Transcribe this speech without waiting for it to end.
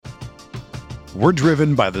We're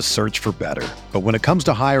driven by the search for better. But when it comes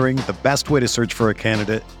to hiring, the best way to search for a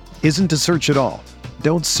candidate isn't to search at all.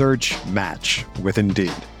 Don't search, match with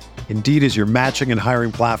Indeed. Indeed is your matching and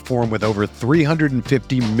hiring platform with over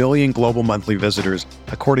 350 million global monthly visitors,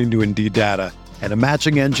 according to Indeed data, and a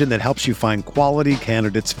matching engine that helps you find quality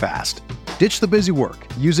candidates fast. Ditch the busy work.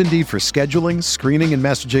 Use Indeed for scheduling, screening, and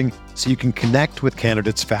messaging so you can connect with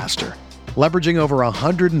candidates faster. Leveraging over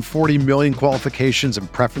 140 million qualifications and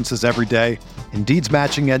preferences every day, Indeed's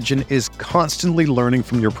matching engine is constantly learning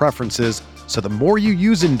from your preferences, so the more you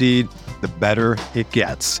use Indeed, the better it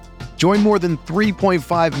gets. Join more than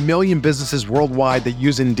 3.5 million businesses worldwide that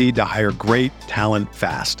use Indeed to hire great talent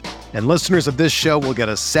fast. And listeners of this show will get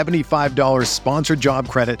a $75 sponsored job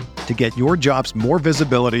credit to get your jobs more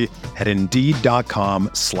visibility at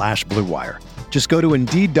Indeed.com/Blue Wire. Just go to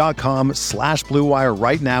Indeed.com/Blue Wire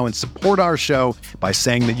right now and support our show by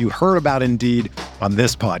saying that you heard about Indeed on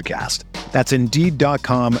this podcast. That's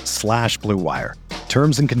Indeed.com/Blue Wire.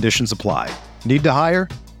 Terms and conditions apply. Need to hire?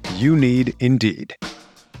 You need Indeed.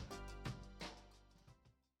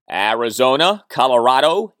 Arizona,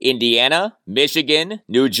 Colorado, Indiana, Michigan,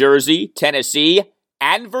 New Jersey, Tennessee,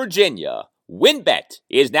 and Virginia. WynnBET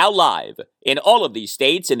is now live in all of these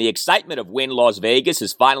states, and the excitement of Wynn Las Vegas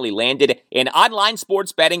has finally landed in online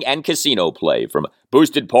sports betting and casino play. From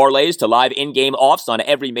boosted parlays to live in-game offs on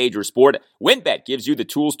every major sport, WynnBET gives you the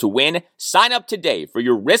tools to win. Sign up today for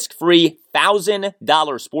your risk-free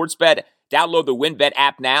 $1,000 sports bet. Download the WynnBET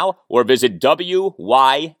app now or visit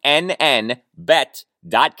WYNNBet.com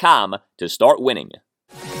to start winning.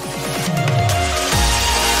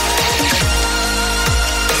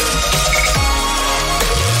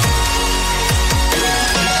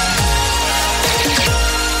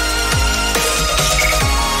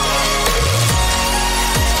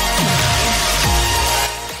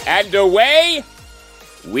 And away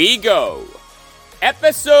we go.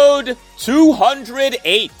 Episode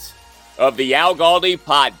 208 of the Al Galdi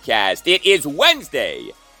podcast. It is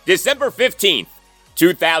Wednesday, December 15th,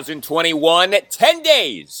 2021. 10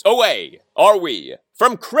 days away are we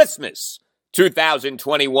from Christmas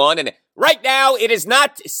 2021. And right now, it is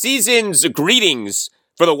not season's greetings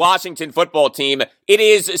for the Washington football team. It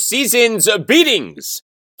is season's beatings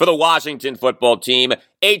for the Washington football team.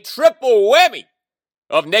 A triple whammy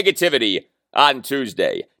of negativity on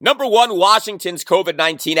Tuesday. Number one, Washington's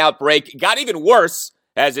COVID-19 outbreak got even worse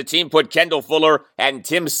as the team put Kendall Fuller and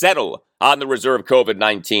Tim Settle on the reserve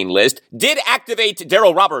COVID-19 list. Did activate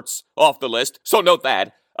Darryl Roberts off the list, so note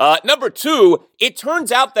that. Number two, it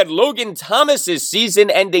turns out that Logan Thomas's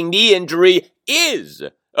season-ending knee injury is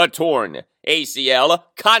a torn ACL,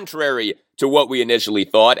 contrary to what we initially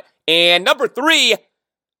thought. And number three,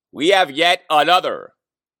 we have yet another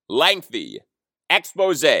lengthy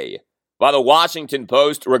expose by the Washington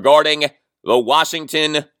Post regarding the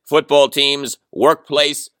Washington football team's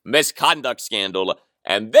workplace misconduct scandal.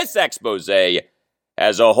 And this expose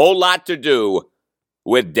has a whole lot to do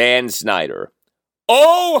with Dan Snyder.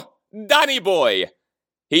 Oh, Donnie boy!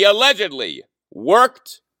 He allegedly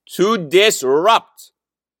worked to disrupt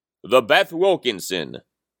the Beth Wilkinson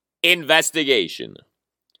investigation.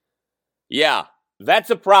 Yeah, that's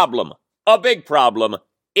a problem. A big problem,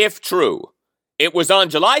 if true. It was on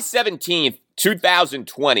July 17th,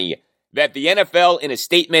 2020, that the NFL, in a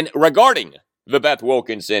statement regarding the Beth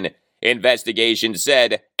Wilkinson investigation,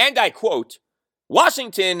 said, and I quote,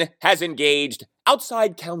 Washington has engaged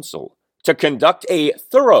outside counsel to conduct a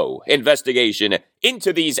thorough investigation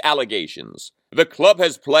into these allegations. The club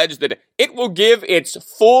has pledged that it will give its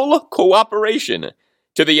full cooperation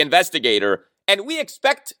to the investigator, and we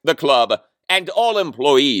expect the club and all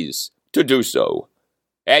employees to do so.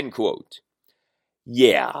 End quote.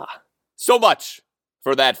 Yeah, so much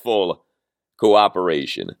for that full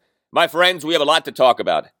cooperation. My friends, we have a lot to talk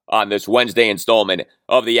about on this Wednesday installment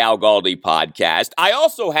of the Al Galdi podcast. I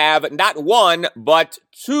also have not one, but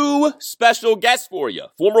two special guests for you.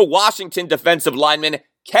 Former Washington defensive lineman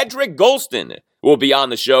Kedric Golston will be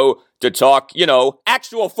on the show to talk,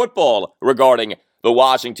 actual football regarding the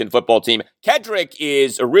Washington football team. Kedric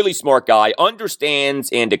is a really smart guy, understands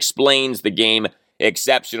and explains the game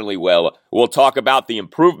exceptionally well. We'll talk about the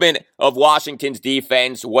improvement of Washington's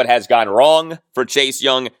defense, what has gone wrong for Chase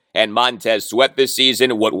Young and Montez Sweat this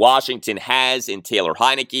season, what Washington has in Taylor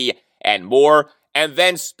Heinicke, and more. And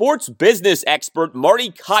then sports business expert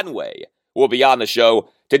Marty Conway will be on the show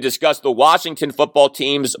to discuss the Washington football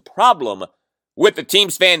team's problem with the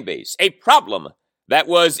team's fan base, a problem that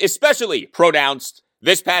was especially pronounced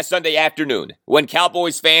this past Sunday afternoon when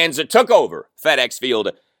Cowboys fans took over FedEx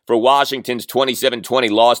Field for Washington's 27-20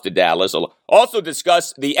 loss to Dallas. I'll also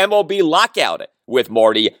discuss the MLB lockout, with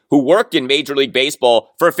Marty, who worked in Major League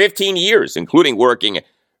Baseball for 15 years, including working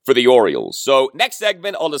for the Orioles. So next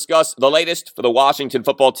segment, I'll discuss the latest for the Washington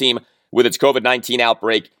football team with its COVID-19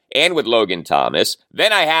 outbreak and with Logan Thomas.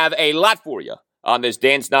 Then I have a lot for you on this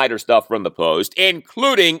Dan Snyder stuff from the Post,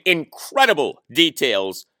 including incredible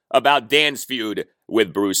details about Dan's feud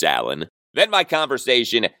with Bruce Allen. Then my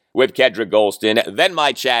conversation with Kedric Golston. Then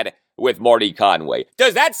my chat with Marty Conway.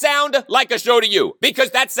 Does that sound like a show to you?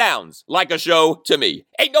 Because that sounds like a show to me.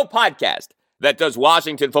 Ain't no podcast that does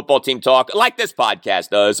Washington football team talk like this podcast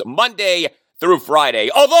does, Monday through Friday.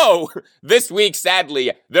 Although, this week,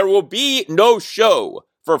 sadly, there will be no show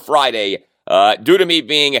for Friday due to me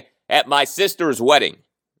being at my sister's wedding.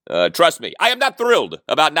 Trust me, I am not thrilled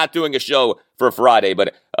about not doing a show for Friday,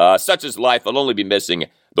 but such is life. I'll only be missing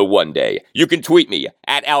the one day. You can tweet me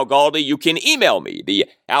at Al Galdi. You can email me, the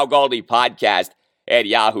Al Galdi podcast at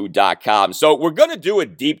yahoo.com. So we're going to do a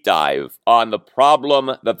deep dive on the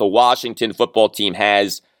problem that the Washington football team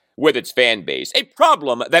has with its fan base. A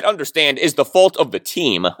problem that, understand, is the fault of the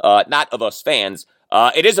team, not of us fans.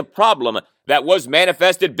 It is a problem that was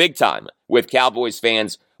manifested big time with Cowboys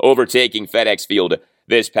fans overtaking FedEx Field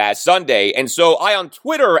this past Sunday. And so I on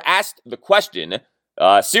Twitter asked the question,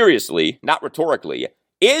 seriously, not rhetorically,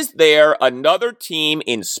 is there another team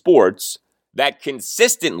in sports that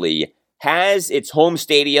consistently has its home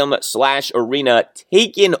stadium / arena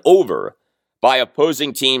taken over by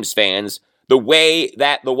opposing teams' fans the way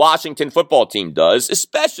that the Washington football team does,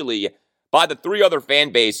 especially by the three other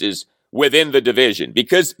fan bases within the division?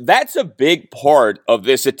 Because that's a big part of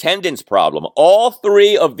this attendance problem. All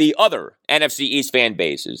three of the other NFC East fan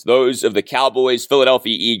bases, those of the Cowboys,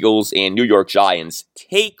 Philadelphia Eagles, and New York Giants,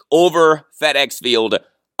 take over FedEx Field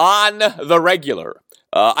on the regular.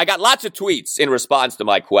 I got lots of tweets in response to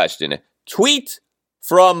my question. Tweet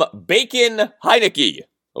from Bacon Heineke,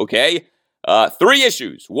 okay? 3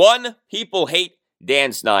 issues. 1, people hate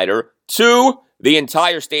Dan Snyder. 2, the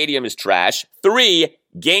entire stadium is trash. 3,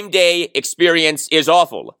 game day experience is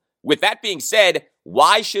awful. With that being said,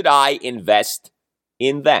 why should I invest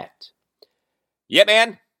in that? Yeah,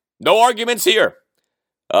 man, no arguments here.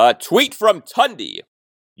 Tweet from Tundi.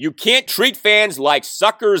 You can't treat fans like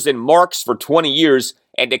suckers and marks for 20 years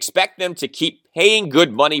and expect them to keep paying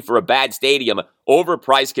good money for a bad stadium,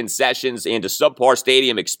 overpriced concessions, and a subpar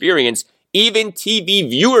stadium experience. Even TV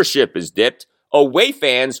viewership is dipped. Away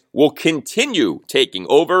fans will continue taking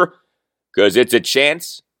over because it's a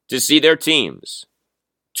chance to see their teams.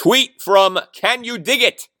 Tweet from Can You Dig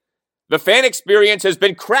It? The fan experience has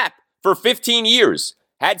been crap for 15 years.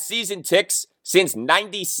 Had season ticks since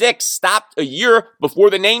 96, stopped a year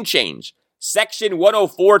before the name change. Section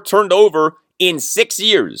 104 turned over in 6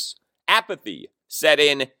 years. Apathy set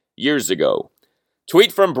in years ago.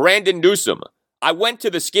 Tweet from Brandon Newsom. I went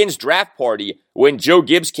to the Skins draft party when Joe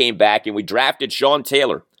Gibbs came back and we drafted Sean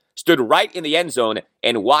Taylor. Stood right in the end zone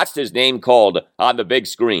and watched his name called on the big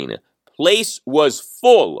screen. Place was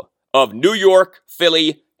full of New York,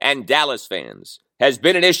 Philly, and Dallas fans. Has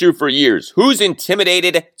been an issue for years. Who's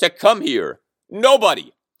intimidated to come here?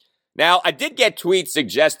 Nobody. Now, I did get tweets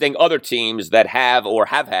suggesting other teams that have or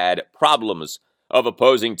have had problems of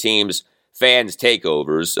opposing teams' fans'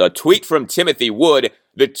 takeovers. A tweet from Timothy Wood,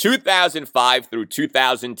 the 2005 through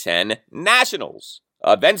 2010 Nationals.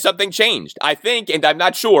 Then something changed. I think, and I'm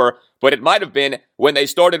not sure, but it might have been when they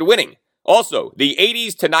started winning. Also, the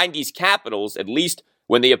 80s to 90s Capitals, at least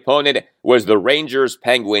when the opponent was the Rangers,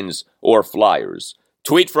 Penguins, or Flyers.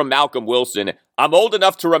 Tweet from Malcolm Wilson. I'm old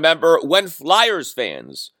enough to remember when Flyers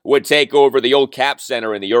fans would take over the old Cap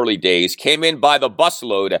Center in the early days, came in by the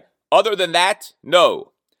busload. Other than that,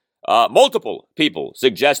 no. Multiple people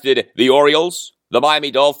suggested the Orioles, the Miami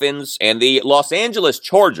Dolphins, and the Los Angeles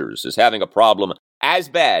Chargers as having a problem as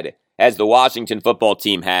bad as the Washington football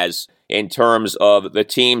team has in terms of the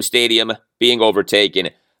team stadium being overtaken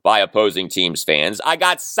by opposing teams' fans. I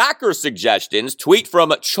got soccer suggestions. Tweet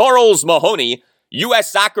from Charles Mahoney.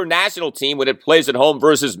 U.S. soccer national team when it plays at home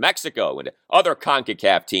versus Mexico and other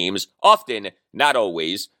CONCACAF teams. Often, not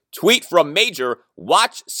always. Tweet from Major.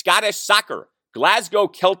 Watch Scottish soccer. Glasgow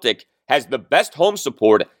Celtic has the best home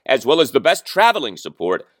support as well as the best traveling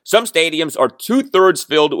support. Some stadiums are 2/3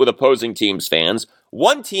 filled with opposing teams' fans.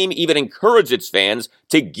 One team even encouraged its fans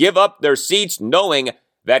to give up their seats knowing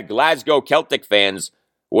that Glasgow Celtic fans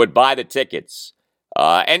would buy the tickets.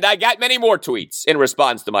 And I got many more tweets in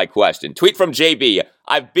response to my question. Tweet from JB.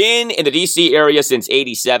 I've been in the D.C. area since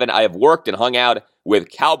 87. I have worked and hung out with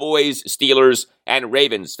Cowboys, Steelers, and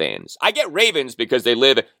Ravens fans. I get Ravens because they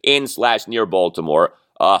live in/near Baltimore.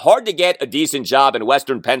 Hard to get a decent job in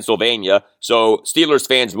Western Pennsylvania, so Steelers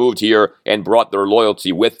fans moved here and brought their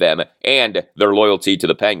loyalty with them and their loyalty to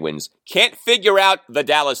the Penguins. Can't figure out the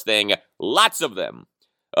Dallas thing. Lots of them.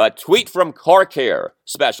 A tweet from Car Care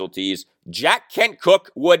Specialties. Jack Kent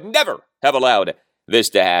Cook would never have allowed this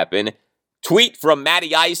to happen. Tweet from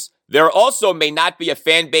Matty Ice. There also may not be a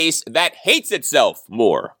fan base that hates itself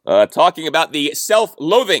more. Talking about the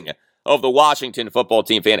self-loathing of the Washington football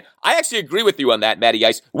team fan. I actually agree with you on that, Matty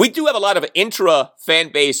Ice. We do have a lot of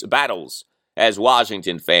intra-fan base battles as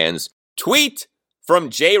Washington fans. Tweet from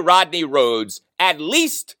J. Rodney Rhodes. At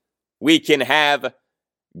least we can have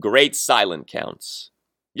great silent counts.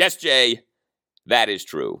 Yes, Jay, that is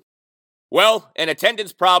true. Well, an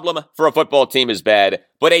attendance problem for a football team is bad,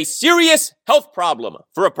 but a serious health problem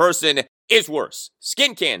for a person is worse.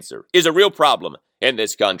 Skin cancer is a real problem in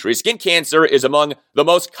this country. Skin cancer is among the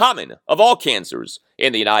most common of all cancers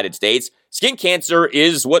in the United States. Skin cancer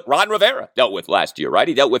is what Ron Rivera dealt with last year, right?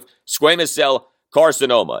 He dealt with squamous cell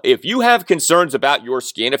carcinoma. If you have concerns about your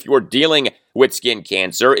skin, if you're dealing with skin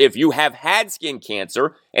cancer, if you have had skin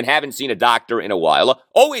cancer and haven't seen a doctor in a while,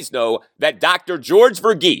 always know that Dr. George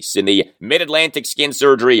Verghese in the Mid-Atlantic Skin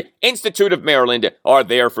Surgery Institute of Maryland are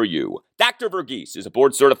there for you. Dr. Verghese is a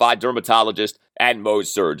board-certified dermatologist and Mohs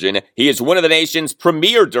surgeon. He is one of the nation's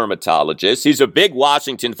premier dermatologists. He's a big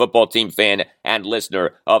Washington football team fan and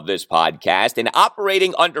listener of this podcast. And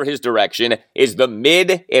operating under his direction is the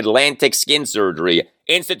Mid-Atlantic Skin Surgery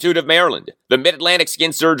Institute of Maryland. The Mid-Atlantic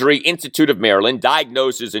Skin Surgery Institute of Maryland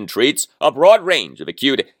diagnoses and treats a broad range of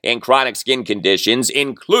acute and chronic skin conditions,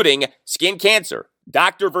 including skin cancer.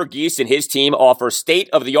 Dr. Verghese and his team offer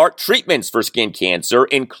state-of-the-art treatments for skin cancer,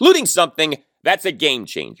 including something that's a game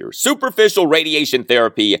changer: superficial radiation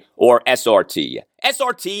therapy, or SRT.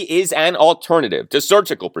 SRT is an alternative to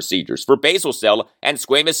surgical procedures for basal cell and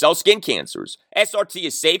squamous cell skin cancers. SRT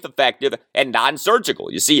is safe, effective, and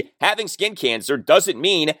non-surgical. You see, having skin cancer doesn't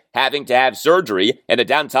mean having to have surgery and the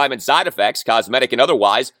downtime and side effects, cosmetic and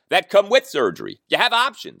otherwise, that come with surgery. You have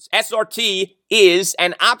options. SRT is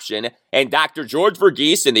an option, and Dr. George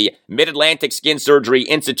Verghese and the Mid-Atlantic Skin Surgery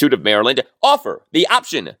Institute of Maryland offer the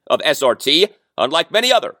option of SRT, unlike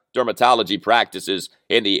many other dermatology practices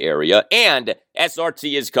in the area, and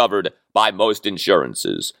SRT is covered by most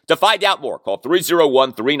insurances. To find out more, call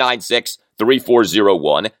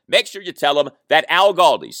 301-396-3401. Make sure you tell them that Al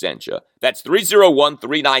Galdi sent you. That's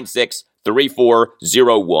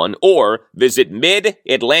 301-396-3401, or visit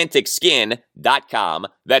midatlanticskin.com.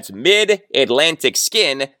 That's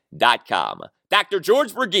midatlanticskin.com. Dr.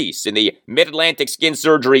 George Verghese in the Mid-Atlantic Skin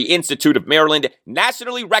Surgery Institute of Maryland,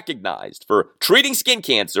 nationally recognized for treating skin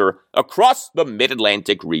cancer across the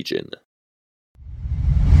Mid-Atlantic region.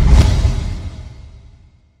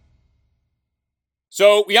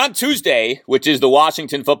 So we on Tuesday, which is the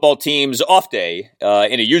Washington football team's off day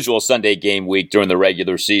in a usual Sunday game week during the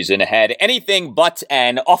regular season, had anything but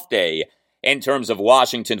an off day in terms of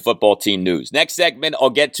Washington football team news. Next segment, I'll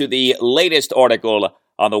get to the latest article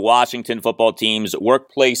on the Washington football team's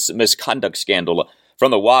workplace misconduct scandal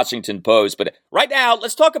from the Washington Post. But right now,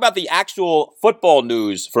 let's talk about the actual football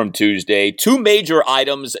news from Tuesday. Two major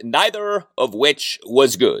items, neither of which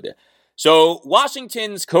was good. So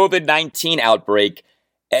Washington's COVID-19 outbreak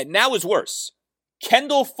now is worse.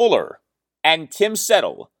 Kendall Fuller and Tim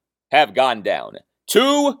Settle have gone down.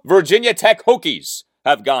 Two Virginia Tech Hokies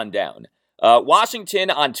have gone down.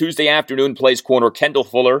 Washington on Tuesday afternoon plays corner Kendall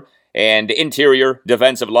Fuller and interior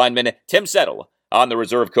defensive lineman Tim Settle on the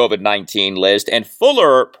reserve COVID-19 list. And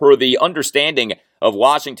Fuller, per the understanding of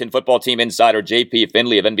Washington football team insider J.P.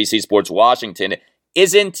 Finley of NBC Sports Washington,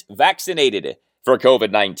 isn't vaccinated for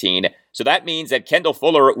COVID-19. So that means that Kendall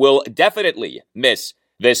Fuller will definitely miss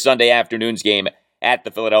this Sunday afternoon's game at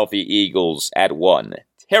the Philadelphia Eagles at 1.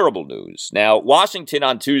 Terrible news. Now, Washington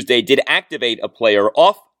on Tuesday did activate a player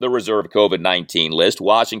off the reserve COVID-19 list.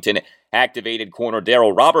 Washington activated corner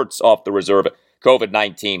Darryl Roberts off the reserve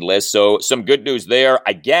COVID-19 list. So some good news there,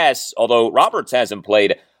 I guess, although Roberts hasn't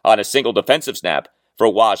played on a single defensive snap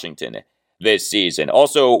for Washington this season.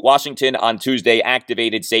 Also, Washington on Tuesday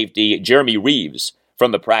activated safety Jeremy Reeves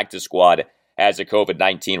from the practice squad as a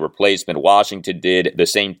COVID-19 replacement. Washington did the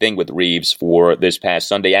same thing with Reeves for this past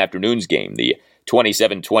Sunday afternoon's game, the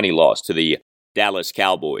 27-20 loss to the Dallas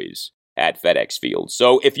Cowboys at FedEx Field.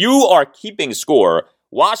 So if you are keeping score,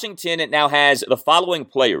 Washington now has the following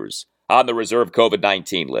players on the reserve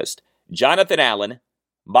COVID-19 list: Jonathan Allen,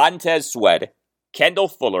 Montez Sweat, Kendall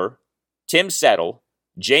Fuller, Tim Settle,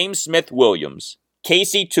 James Smith-Williams,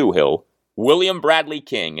 Casey Toohill, William Bradley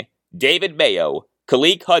King, David Mayo,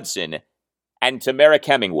 Khaleke Hudson, and Tamarick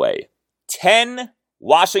Hemingway. 10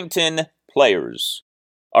 Washington players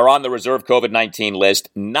are on the reserve COVID-19 list.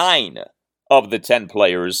 9 of the 10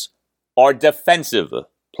 players are defensive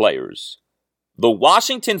players. The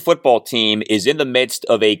Washington football team is in the midst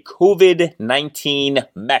of a COVID-19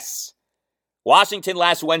 mess. Washington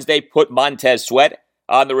last Wednesday put Montez Sweat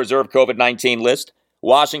on the reserve COVID-19 list.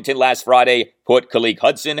 Washington last Friday put Khaleke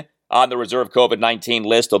Hudson on the reserve COVID-19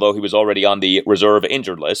 list, although he was already on the reserve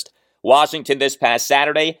injured list. Washington this past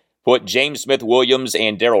Saturday put James Smith-Williams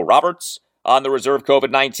and Darryl Roberts on the reserve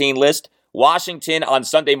COVID-19 list. Washington on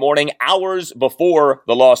Sunday morning, hours before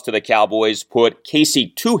the loss to the Cowboys, put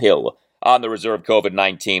Casey Tuhill on the reserve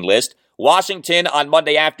COVID-19 list. Washington on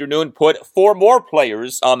Monday afternoon put 4 more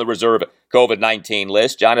players on the reserve COVID-19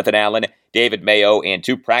 list: Jonathan Allen, David Mayo, and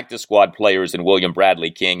 2 practice squad players in William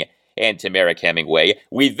Bradley King and Tamarick Hemingway.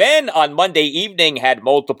 We then on Monday evening had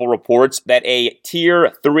multiple reports that a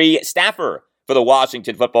Tier 3 staffer for the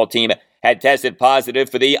Washington football team had tested positive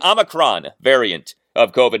for the Omicron variant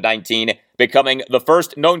of COVID-19, becoming the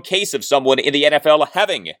first known case of someone in the NFL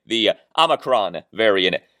having the Omicron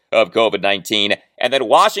variant of COVID-19. And then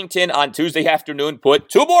Washington on Tuesday afternoon put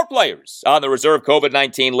 2 more players on the reserve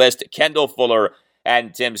COVID-19 list: Kendall Fuller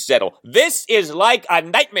and Tim Settle. This is like a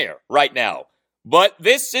nightmare right now, but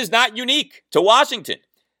this is not unique to Washington.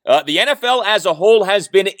 The NFL as a whole has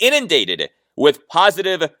been inundated with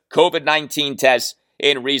positive COVID-19 tests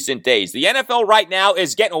in recent days. The NFL right now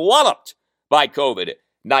is getting walloped by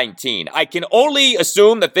COVID-19. I can only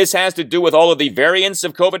assume that this has to do with all of the variants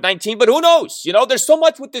of COVID-19, but who knows? There's so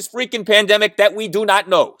much with this freaking pandemic that we do not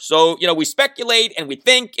know. So, we speculate and we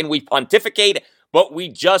think and we pontificate, but we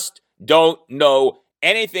just don't know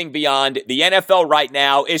anything beyond the NFL right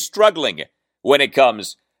now is struggling when it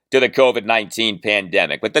comes to the COVID-19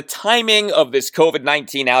 pandemic. But the timing of this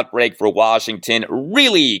COVID-19 outbreak for Washington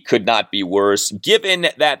really could not be worse, given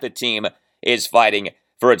that the team is fighting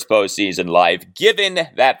for its postseason life, given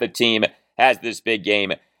that the team has this big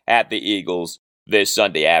game at the Eagles this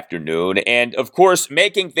Sunday afternoon. And, of course,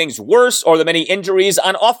 making things worse are the many injuries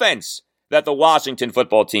on offense that the Washington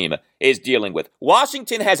football team is dealing with.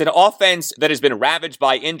 Washington has an offense that has been ravaged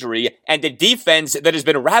by injury and a defense that has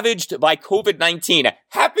been ravaged by COVID-19.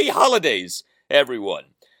 Happy holidays, everyone.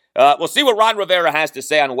 We'll see what Ron Rivera has to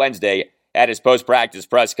say on Wednesday at his post-practice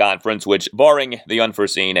press conference, which, barring the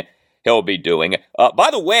unforeseen, he'll be doing.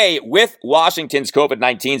 By the way, with Washington's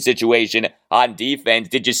COVID-19 situation on defense,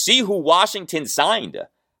 did you see who Washington signed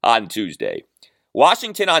on Tuesday?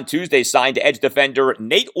 Washington on Tuesday signed edge defender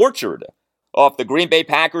Nate Orchard off the Green Bay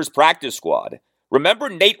Packers practice squad. Remember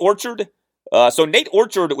Nate Orchard? So Nate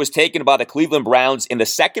Orchard was taken by the Cleveland Browns in the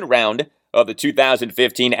 2nd round of the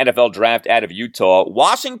 2015 NFL Draft out of Utah.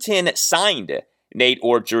 Washington signed Nate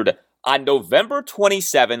Orchard on November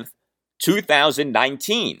 27th,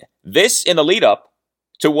 2019. This in the lead up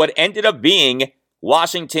to what ended up being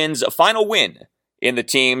Washington's final win in the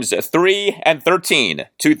team's 3-13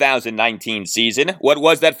 2019 season. What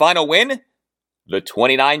was that final win? The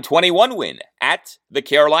 29-21 win at the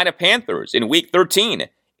Carolina Panthers in Week 13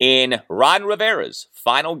 in Ron Rivera's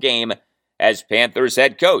final game as Panthers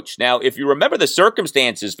head coach. Now, if you remember the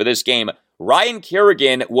circumstances for this game, Ryan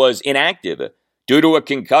Kerrigan was inactive due to a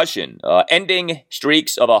concussion, ending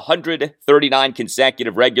streaks of 139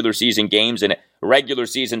 consecutive regular season games and regular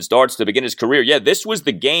season starts to begin his career. Yeah, this was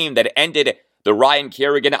the game that ended the Ryan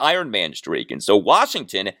Kerrigan Ironman streak. And so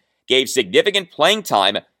Washington gave significant playing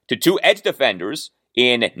time to 2 edge defenders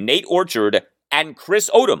in Nate Orchard and Chris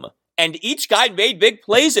Odom. And each guy made big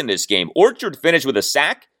plays in this game. Orchard finished with a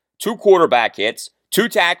sack, 2 quarterback hits, 2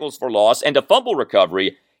 tackles for loss, and a fumble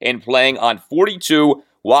recovery in playing on 42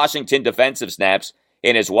 Washington defensive snaps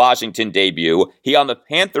in his Washington debut. He, on the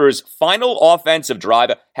Panthers' final offensive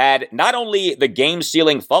drive, had not only the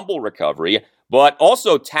game-sealing fumble recovery, but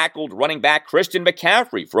also tackled running back Christian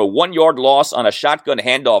McCaffrey for a 1-yard loss on a shotgun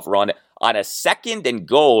handoff run on a 2nd and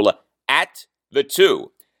goal at the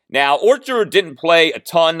 2. Now, Orchard didn't play a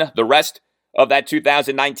ton the rest of that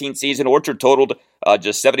 2019 season. Orchard totaled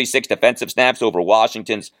just 76 defensive snaps over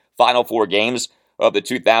Washington's final 4 games of the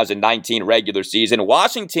 2019 regular season.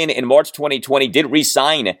 Washington in March 2020 did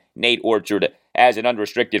re-sign Nate Orchard as an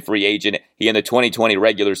unrestricted free agent. He in the 2020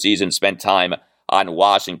 regular season spent time on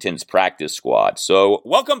Washington's practice squad. So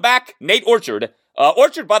welcome back, Nate Orchard.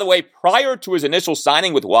 Orchard, by the way, prior to his initial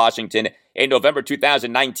signing with Washington in November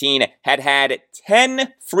 2019, had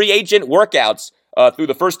 10 free agent workouts through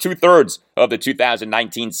the first 2/3 of the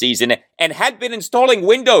 2019 season and had been installing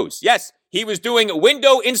Windows. Yes, he was doing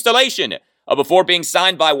window installation before being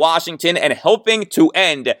signed by Washington and helping to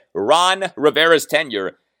end Ron Rivera's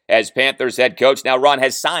tenure as Panthers head coach. Now Ron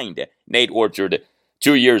has signed Nate Orchard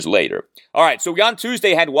 2 years later. All right, so we on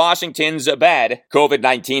Tuesday had Washington's bad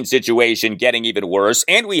COVID-19 situation getting even worse,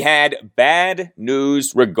 and we had bad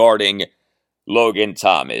news regarding Logan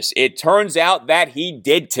Thomas. It turns out that he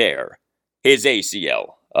did tear his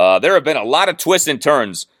ACL. There have been a lot of twists and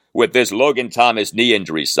turns with this Logan Thomas knee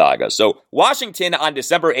injury saga. So Washington on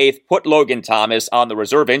December 8th put Logan Thomas on the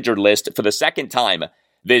reserve injured list for the second time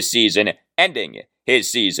this season, ending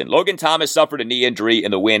his season. Logan Thomas suffered a knee injury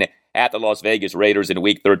in the win at the Las Vegas Raiders in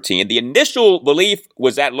Week 13. The initial belief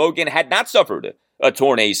was that Logan had not suffered a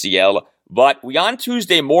torn ACL, but we on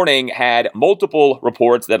Tuesday morning had multiple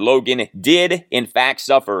reports that Logan did in fact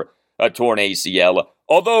suffer a torn ACL,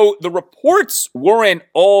 although the reports weren't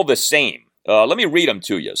all the same. Let me read them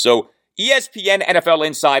to you. So ESPN NFL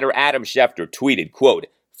insider Adam Schefter tweeted, quote,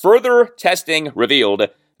 "Further testing revealed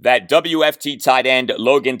that WFT tight end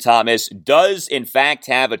Logan Thomas does in fact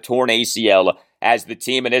have a torn ACL as the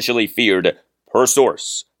team initially feared, per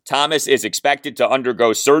source. Thomas is expected to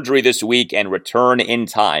undergo surgery this week and return in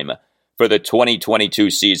time for the 2022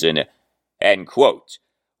 season," end quote.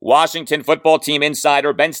 Washington football team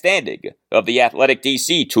insider Ben Standig of The Athletic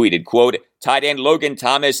DC tweeted, quote, "Tight end Logan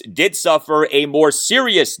Thomas did suffer a more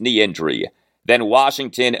serious knee injury than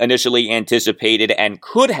Washington initially anticipated and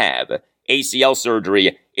could have ACL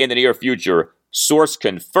surgery in the near future. Source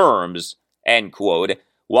confirms," end quote.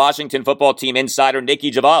 Washington football team insider Nikki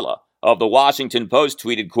Javala of The Washington Post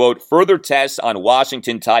tweeted, quote, "Further tests on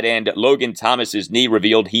Washington tight end Logan Thomas's knee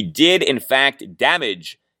revealed he did in fact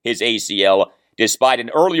damage his ACL despite an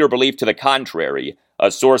earlier belief to the contrary, a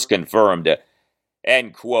source confirmed,"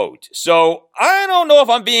 end quote. So I don't know if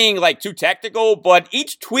I'm being too technical, but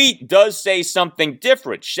each tweet does say something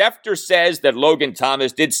different. Schefter says that Logan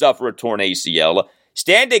Thomas did suffer a torn ACL.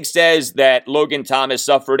 Standig says that Logan Thomas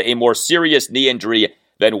suffered a more serious knee injury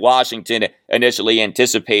than Washington initially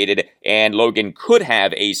anticipated, and Logan could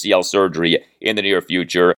have ACL surgery in the near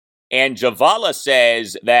future. And Javala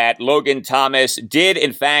says that Logan Thomas did,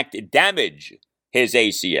 in fact, damage his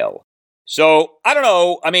ACL. So, I don't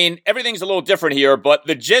know. I mean, everything's a little different here, but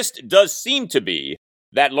the gist does seem to be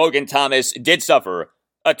that Logan Thomas did suffer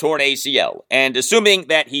a torn ACL. And assuming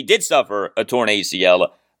that he did suffer a torn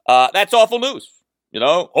ACL, that's awful news.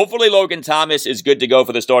 Hopefully Logan Thomas is good to go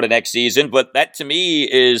for the start of next season, but that to me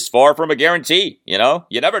is far from a guarantee. You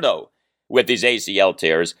never know with these ACL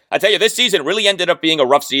tears. I tell you, this season really ended up being a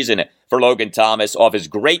rough season for Logan Thomas off his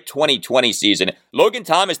great 2020 season. Logan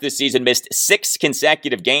Thomas this season missed 6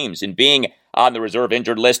 consecutive games in being on the reserve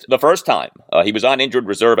injured list the first time. He was on injured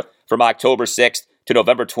reserve from October 6th to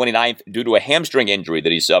November 29th due to a hamstring injury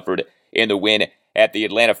that he suffered in the win at the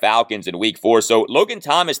Atlanta Falcons in Week 4. So Logan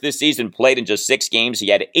Thomas this season played in just 6 games. He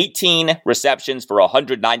had 18 receptions for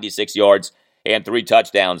 196 yards and 3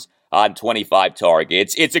 touchdowns on 25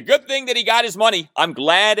 targets. It's a good thing that he got his money. I'm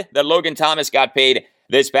glad that Logan Thomas got paid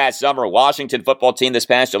this past summer. Washington football team this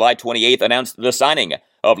past July 28th announced the signing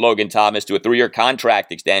of Logan Thomas to a 3-year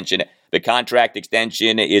contract extension. The contract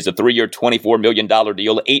extension is a 3-year, $24 million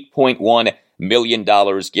deal, $8.1 million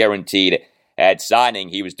guaranteed at signing.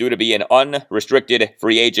 He was due to be an unrestricted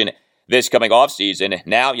free agent this coming offseason.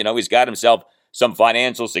 Now, he's got himself some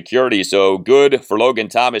financial security, so good for Logan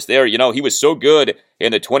Thomas there. He was so good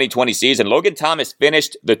in the 2020 season. Logan Thomas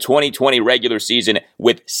finished the 2020 regular season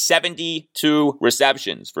with 72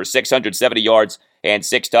 receptions for 670 yards and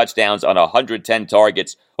 6 touchdowns on 110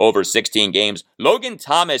 targets over 16 games. Logan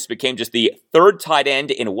Thomas became just the 3rd tight end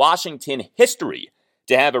in Washington history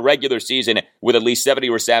to have a regular season with at least 70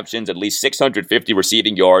 receptions, at least 650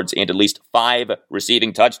 receiving yards, and at least 5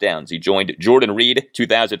 receiving touchdowns. He joined Jordan Reed,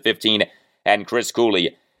 2015, and Chris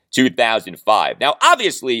Cooley, 2005. Now,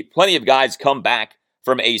 obviously, plenty of guys come back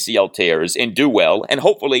from ACL tears and do well, and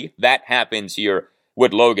hopefully that happens here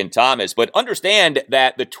with Logan Thomas. But understand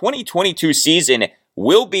that the 2022 season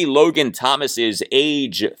will be Logan Thomas's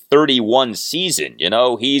age 31 season.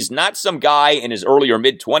 He's not some guy in his early or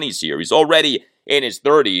mid-20s here. He's already in his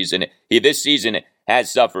 30s, and he this season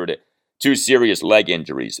has suffered 2 serious leg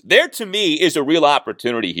injuries. There, to me, is a real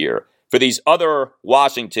opportunity here for these other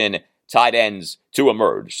Washington tight ends to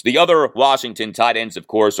emerge. The other Washington tight ends, of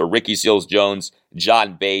course, are Ricky Seals-Jones,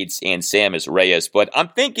 John Bates, and Sammis Reyes. But I'm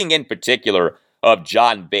thinking in particular of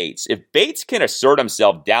John Bates. If Bates can assert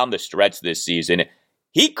himself down the stretch this season,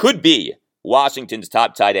 he could be Washington's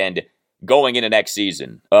top tight end going into next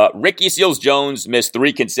season. Ricky Seals-Jones missed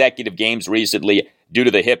 3 consecutive games recently due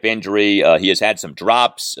to the hip injury. He has had some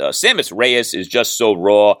drops. Sammis Reyes is just so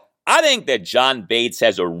raw. I think that John Bates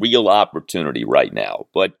has a real opportunity right now.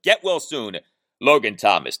 But get well soon, Logan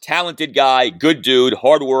Thomas. Talented guy, good dude,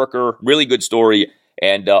 hard worker, really good story.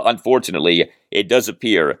 And unfortunately, it does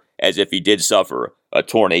appear as if he did suffer a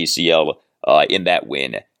torn ACL in that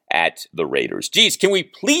win at the Raiders. Geez, can we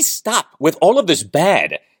please stop with all of this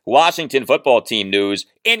bad Washington football team news,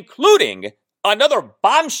 including another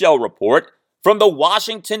bombshell report from the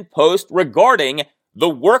Washington Post regarding the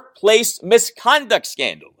workplace misconduct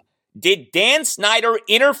scandal? Did Dan Snyder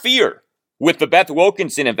interfere with the Beth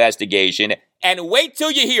Wilkinson investigation? And wait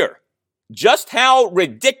till you hear just how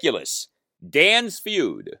ridiculous Dan's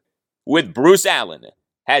feud with Bruce Allen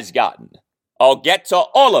has gotten. I'll get to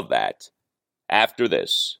all of that after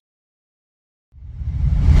this.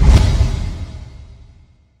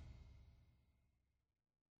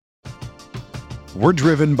 We're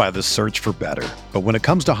driven by the search for better. But when it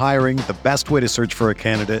comes to hiring, the best way to search for a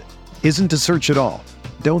candidate isn't to search at all.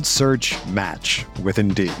 Don't search, match with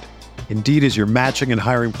Indeed. Indeed is your matching and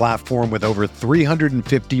hiring platform with over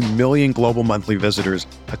 350 million global monthly visitors,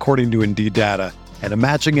 according to Indeed data, and a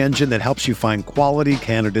matching engine that helps you find quality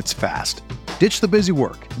candidates fast. Ditch the busy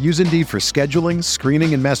work. Use Indeed for scheduling,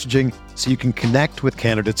 screening, and messaging so you can connect with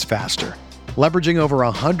candidates faster. Leveraging over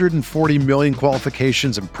 140 million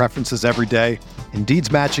qualifications and preferences every day,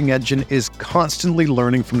 Indeed's matching engine is constantly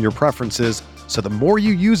learning from your preferences, so the more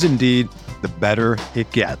you use Indeed, the better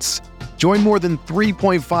it gets. Join more than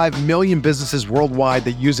 3.5 million businesses worldwide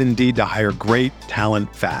that use Indeed to hire great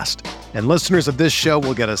talent fast. And listeners of this show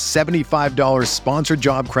will get a $75 sponsored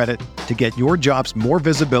job credit to get your jobs more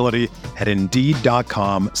visibility at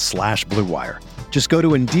Indeed.com/Blue Wire. Just go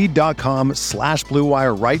to Indeed.com/Blue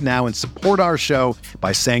Wire right now and support our show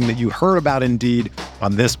by saying that you heard about Indeed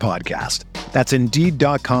on this podcast. That's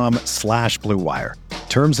Indeed.com/Blue Wire.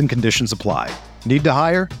 Terms and conditions apply. Need to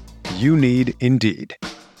hire? You need Indeed.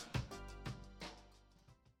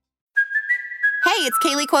 Hey, it's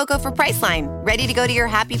Kaylee Cuoco for Priceline. Ready to go to your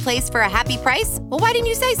happy place for a happy price? Well, why didn't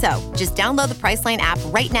you say so? Just download the Priceline app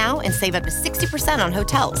right now and save up to 60% on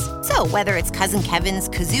hotels. So whether it's Cousin Kevin's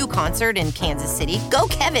Kazoo Concert in Kansas City, go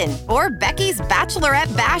Kevin, or Becky's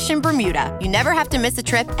Bachelorette Bash in Bermuda, you never have to miss a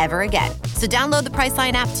trip ever again. So download the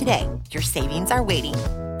Priceline app today. Your savings are waiting.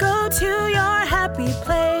 Go to your happy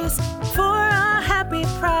place for a happy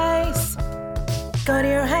price. Go to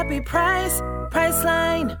your happy price,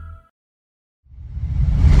 Priceline.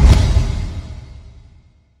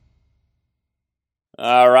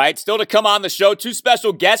 All right, still to come on the show, two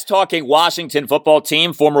special guests talking Washington football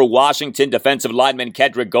team, former Washington defensive lineman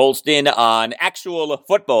Kedric Golston on actual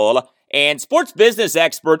football, and sports business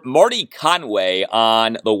expert Marty Conway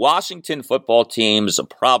on the Washington football team's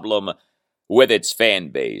problem with its fan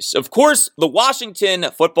base. Of course, the Washington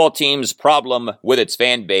football team's problem with its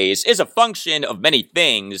fan base is a function of many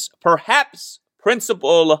things, perhaps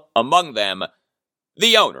principal among them,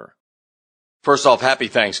 the owner. First off, happy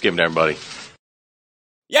Thanksgiving, everybody.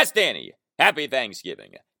 Yes, Danny, happy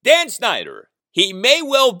Thanksgiving. Dan Snyder, he may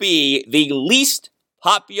well be the least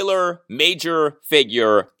popular major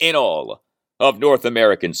figure in all of North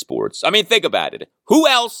American sports. I mean, think about it. Who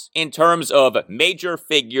else, in terms of major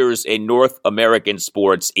figures in North American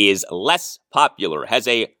sports, is less popular, has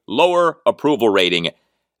a lower approval rating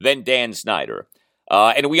than Dan Snyder?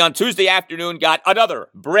 And we on Tuesday afternoon got another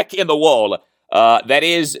brick in the wall. That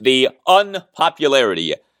is the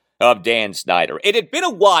unpopularity of Dan Snyder. It had been a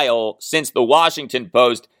while since the Washington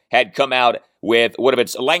Post had come out with one of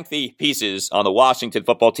its lengthy pieces on the Washington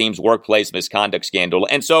football team's workplace misconduct scandal.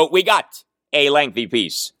 And so we got a lengthy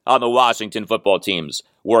piece on the Washington football team's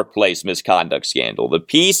workplace misconduct scandal. The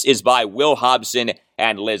piece is by Will Hobson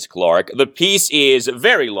and Liz Clark. The piece is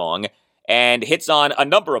very long and hits on a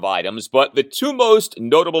number of items, but the two most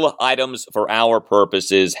notable items for our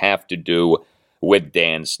purposes have to do with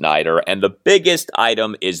Dan Snyder, and the biggest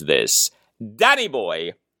item is this. Danny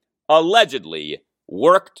Boy allegedly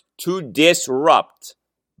worked to disrupt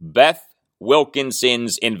Beth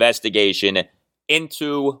Wilkinson's investigation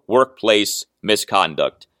into workplace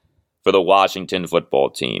misconduct for the Washington football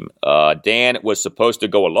team. Dan was supposed to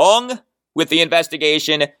go along with the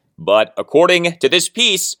investigation, but according to this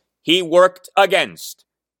piece, he worked against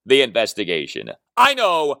the investigation. I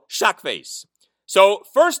know, shock face. So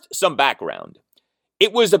first, some background.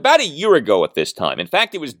 It was about a year ago at this time. In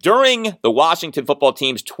fact, it was during the Washington football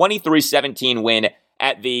team's 23-17 win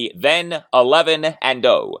at the then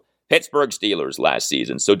 11-0 Pittsburgh Steelers last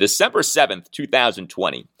season. So December 7th,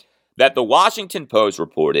 2020, that the Washington Post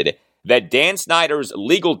reported that Dan Snyder's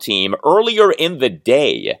legal team earlier in the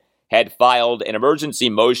day had filed an emergency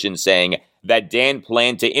motion saying that Dan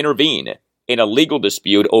planned to intervene in a legal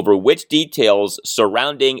dispute over which details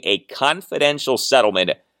surrounding a confidential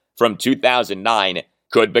settlement from 2009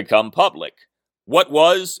 could become public. What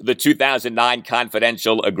was the 2009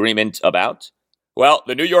 confidential agreement about? Well,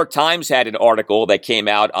 the New York Times had an article that came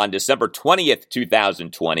out on December 20th,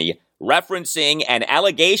 2020, referencing an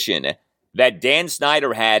allegation that Dan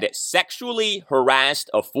Snyder had sexually harassed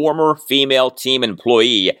a former female team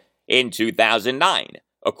employee in 2009.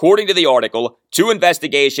 According to the article, 2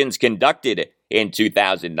 investigations conducted in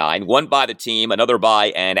 2009, one by the team, another by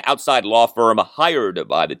an outside law firm hired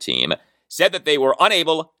by the team, said that they were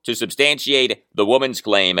unable to substantiate the woman's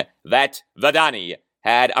claim that Vadani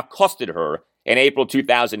had accosted her in April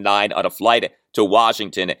 2009 on a flight to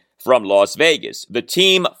Washington from Las Vegas. The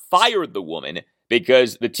team fired the woman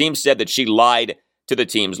because the team said that she lied to the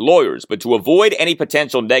team's lawyers. But to avoid any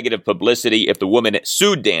potential negative publicity if the woman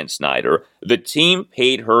sued Dan Snyder, the team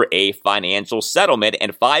paid her a financial settlement,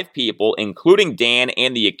 and 5 people, including Dan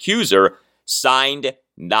and the accuser, signed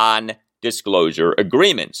non-disclosure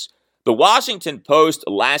agreements. The Washington Post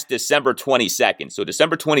last December 22nd, so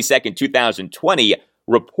December 22nd, 2020,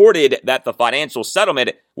 reported that the financial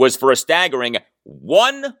settlement was for a staggering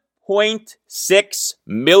 $1.6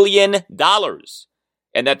 million,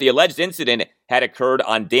 and that the alleged incident had occurred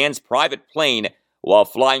on Dan's private plane while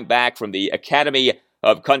flying back from the Academy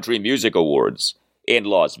of Country Music Awards in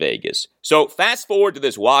Las Vegas. So fast forward to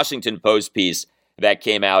this Washington Post piece that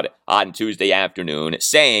came out on Tuesday afternoon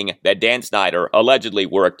saying that Dan Snyder allegedly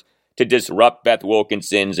worked to disrupt Beth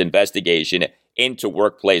Wilkinson's investigation into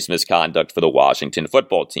workplace misconduct for the Washington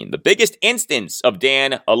football team. The biggest instance of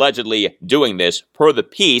Dan allegedly doing this, per the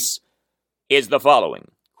piece, is the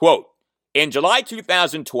following. Quote, in July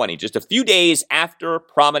 2020, just a few days after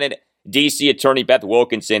prominent D.C. attorney Beth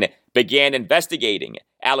Wilkinson began investigating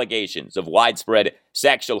allegations of widespread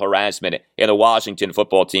sexual harassment in the Washington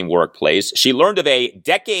football team workplace, she learned of a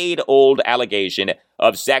decade-old allegation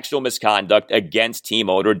of sexual misconduct against team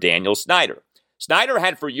owner Daniel Snyder. Snyder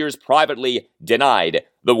had for years privately denied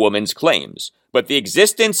the woman's claims, but the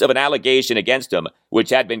existence of an allegation against him, which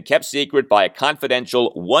had been kept secret by a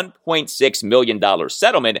confidential $1.6 million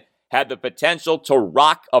settlement, had the potential to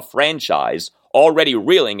rock a franchise already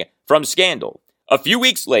reeling from scandal. A few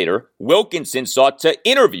weeks later, Wilkinson sought to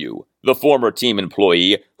interview the former team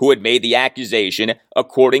employee who had made the accusation,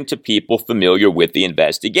 according to people familiar with the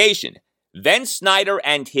investigation. Then Snyder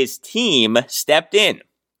and his team stepped in.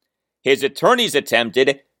 His attorneys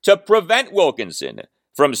attempted to prevent Wilkinson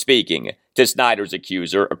from speaking to Snyder's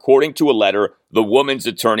accuser, according to a letter the woman's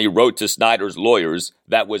attorney wrote to Snyder's lawyers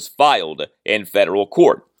that was filed in federal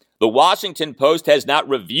court. The Washington Post has not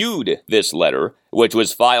reviewed this letter, which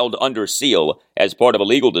was filed under seal as part of a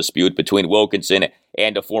legal dispute between Wilkinson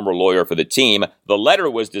and a former lawyer for the team. The letter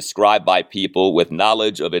was described by people with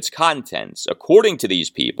knowledge of its contents. According to these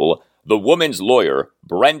people, the woman's lawyer,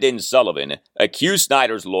 Brendan Sullivan, accused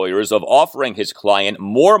Snyder's lawyers of offering his client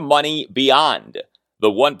more money beyond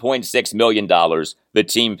the $1.6 million the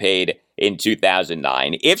team paid in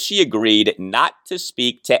 2009 if she agreed not to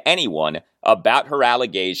speak to anyone about her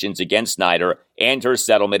allegations against Snyder and her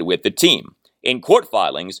settlement with the team. In court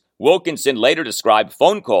filings, Wilkinson later described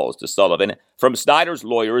phone calls to Sullivan from Snyder's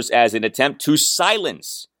lawyers as an attempt to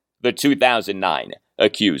silence the 2009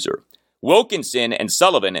 accuser. Wilkinson and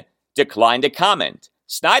Sullivan declined to comment.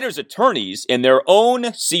 Snyder's attorneys, in their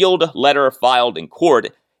own sealed letter filed in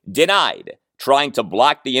court, denied trying to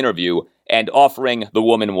block the interview and offering the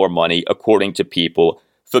woman more money, according to people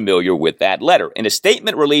familiar with that letter. In a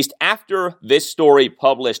statement released after this story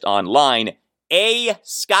published online, A.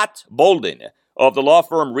 Scott Bolden of the law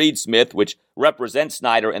firm Reed Smith, which represents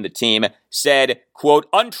Snyder and the team, said, quote,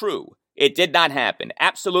 untrue. It did not happen.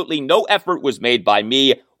 Absolutely no effort was made by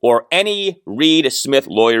me or any Reed Smith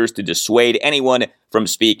lawyers to dissuade anyone from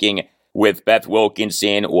speaking with Beth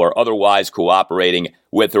Wilkinson or otherwise cooperating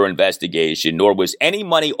with her investigation, nor was any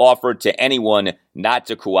money offered to anyone not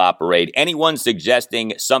to cooperate. Anyone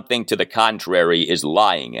suggesting something to the contrary is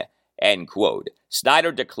lying, end quote.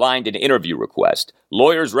 Snyder declined an interview request.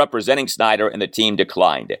 Lawyers representing Snyder and the team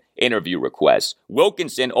declined interview requests.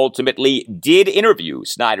 Wilkinson ultimately did interview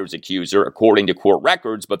Snyder's accuser, according to court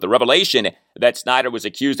records, but the revelation that Snyder was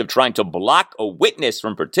accused of trying to block a witness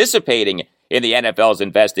from participating in the NFL's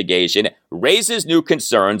investigation raises new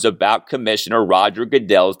concerns about Commissioner Roger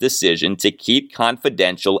Goodell's decision to keep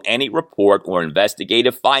confidential any report or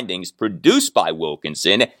investigative findings produced by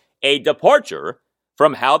Wilkinson, a departure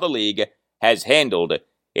from how the league has handled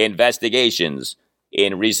investigations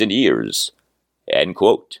in recent years, end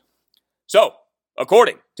quote. So,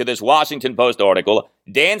 according to this Washington Post article,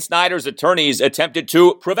 Dan Snyder's attorneys attempted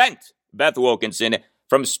to prevent Beth Wilkinson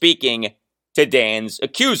from speaking to Dan's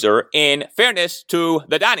accuser. In fairness to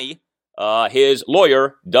the Donnie, his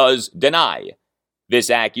lawyer does deny this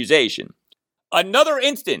accusation. Another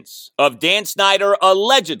instance of Dan Snyder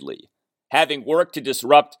allegedly having worked to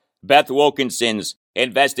disrupt Beth Wilkinson's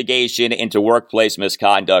investigation into workplace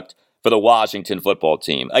misconduct for the Washington football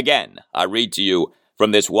team. Again, I read to you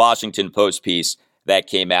from this Washington Post piece that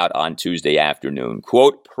came out on Tuesday afternoon.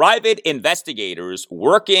 Quote, private investigators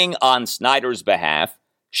working on Snyder's behalf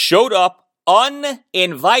showed up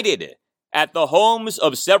uninvited at the homes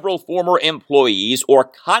of several former employees or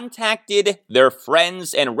contacted their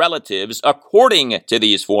friends and relatives, according to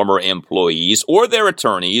these former employees or their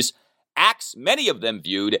attorneys, acts many of them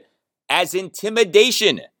viewed as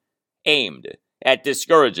intimidation aimed at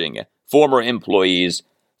discouraging former employees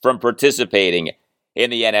from participating in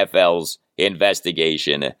the NFL's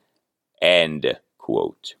investigation, end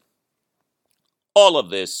quote. All of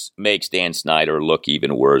this makes Dan Snyder look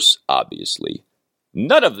even worse, obviously.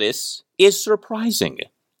 None of this is surprising,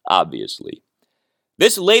 obviously.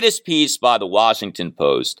 This latest piece by the Washington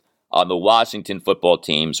Post on the Washington football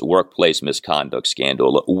team's workplace misconduct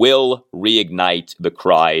scandal will reignite the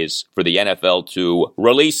cries for the NFL to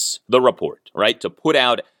release the report, right? To put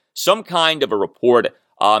out some kind of a report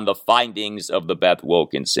on the findings of the Beth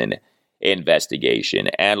Wilkinson investigation.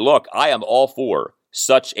 And look, I am all for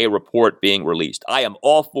such a report being released. I am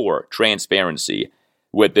all for transparency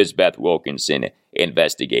with this Beth Wilkinson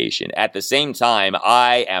investigation. At the same time,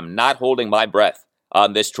 I am not holding my breath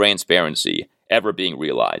on this transparency ever being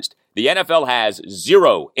realized. The NFL has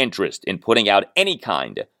zero interest in putting out any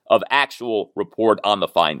kind of actual report on the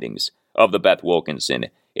findings of the Beth Wilkinson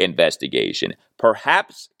investigation.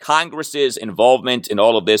 Perhaps Congress's involvement in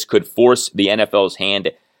all of this could force the NFL's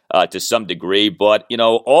hand to some degree, but,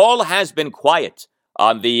 all has been quiet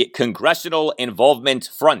on the congressional involvement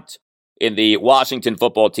front in the Washington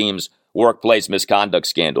football team's workplace misconduct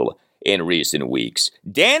scandal in recent weeks.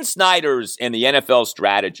 Dan Snyder's and the NFL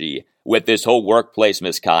strategy with this whole workplace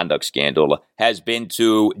misconduct scandal has been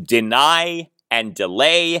to deny and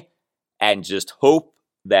delay and just hope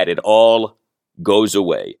that it all goes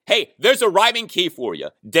away. Hey, there's a rhyming key for you.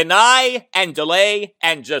 Deny and delay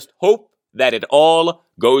and just hope that it all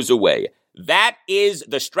goes away. That is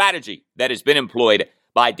the strategy that has been employed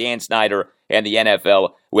by Dan Snyder and the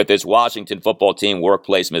NFL with this Washington football team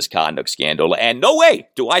workplace misconduct scandal. And no way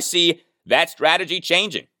do I see that strategy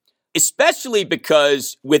changing, especially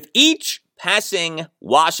because with each passing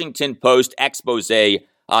Washington Post expose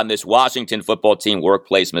on this Washington football team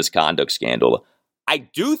workplace misconduct scandal, I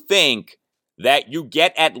do think that you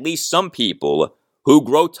get at least some people who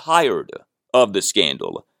grow tired of the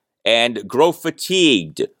scandal and grow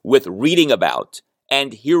fatigued with reading about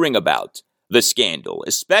and hearing about the scandal,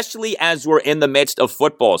 especially as we're in the midst of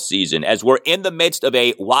football season, as we're in the midst of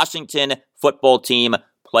a Washington football team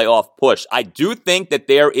playoff push. I do think that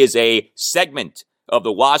there is a segment of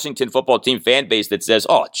the Washington football team fan base that says,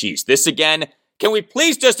 oh, geez, this again? Can we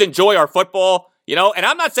please just enjoy our football? And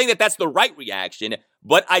I'm not saying that that's the right reaction,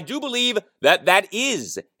 but I do believe that that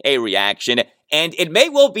is a reaction, and it may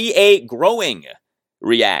well be a growing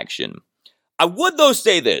reaction. I would, though,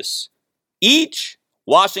 say this. Each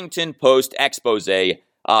Washington Post expose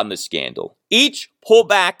on the scandal, each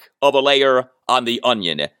pullback of a layer on the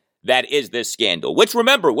onion that is this scandal, which,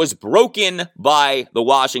 remember, was broken by the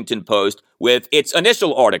Washington Post with its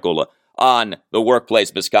initial article on the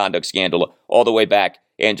workplace misconduct scandal all the way back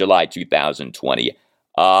in July 2020,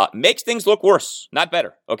 makes things look worse, not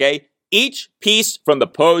better, okay? Each piece from the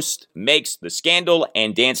Post makes the scandal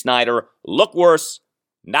and Dan Snyder look worse,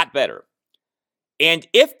 not better. And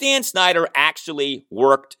if Dan Snyder actually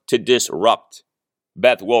worked to disrupt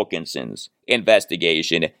Beth Wilkinson's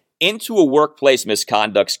investigation into a workplace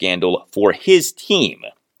misconduct scandal for his team,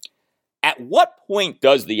 at what point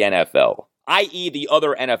does the NFL, i.e. the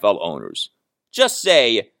other NFL owners, just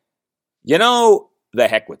say, the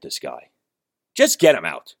heck with this guy. Just get him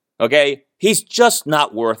out, okay? He's just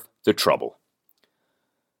not worth the trouble.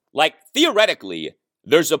 Like, theoretically,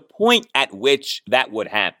 there's a point at which that would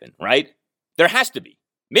happen, right? There has to be.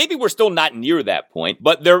 Maybe we're still not near that point,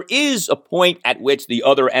 but there is a point at which the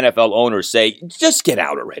other NFL owners say, just get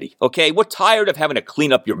out already, okay? We're tired of having to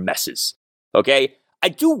clean up your messes, okay? I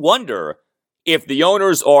do wonder if the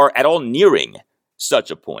owners are at all nearing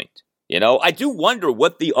such a point. I do wonder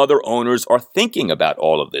what the other owners are thinking about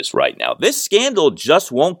all of this right now. This scandal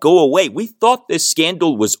just won't go away. We thought this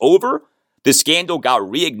scandal was over. The scandal got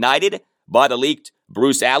reignited by the leaked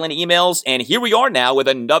Bruce Allen emails, and here we are now with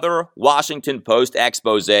another Washington Post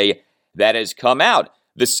expose that has come out.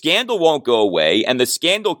 The scandal won't go away, and the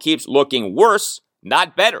scandal keeps looking worse,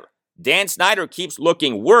 not better. Dan Snyder keeps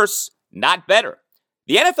looking worse, not better.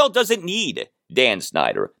 The NFL doesn't need Dan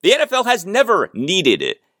Snyder. The NFL has never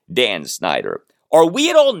needed Dan Snyder. Are we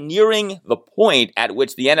at all nearing the point at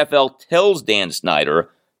which the NFL tells Dan Snyder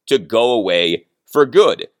to go away for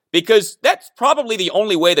good. Because that's probably the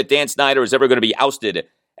only way that Dan Snyder is ever going to be ousted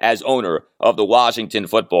as owner of the Washington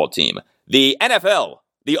football team. The NFL,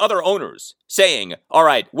 the other owners, saying, all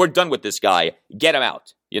right, we're done with this guy, get him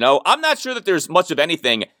out. I'm not sure that there's much of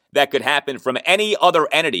anything that could happen from any other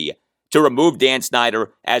entity to remove Dan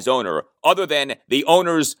Snyder as owner, other than the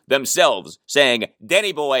owners themselves saying,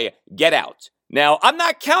 Denny boy, get out. Now, I'm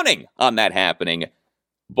not counting on that happening,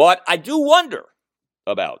 but I do wonder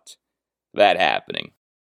about that happening.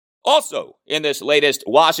 Also, in this latest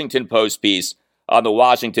Washington Post piece on the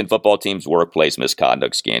Washington football team's workplace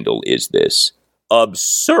misconduct scandal is this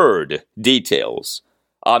absurd details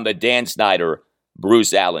on the Dan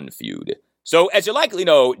Snyder-Bruce Allen feud. So, as you likely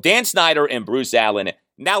know, Dan Snyder and Bruce Allen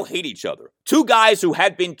now hate each other. Two guys who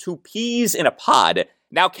had been two peas in a pod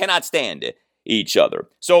now cannot stand each other.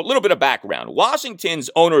 So, a little bit of background.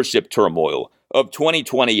 Washington's ownership turmoil of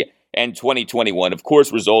 2020 and 2021, of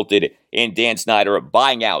course, resulted in Dan Snyder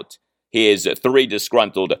buying out his three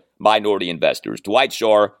disgruntled minority investors, Dwight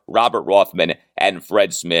Schar, Robert Rothman, and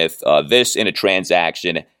Fred Smith. This in a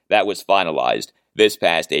transaction that was finalized this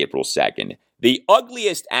past April 2nd. The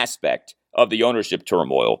ugliest aspect of the ownership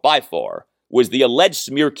turmoil, by far, was the alleged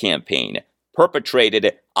smear campaign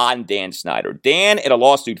perpetrated on Dan Snyder. Dan, in a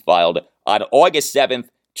lawsuit filed on August 7th,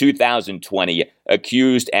 2020,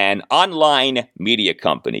 accused an online media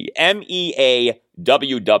company, MEAWW.com,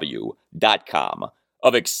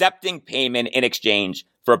 of accepting payment in exchange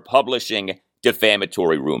for publishing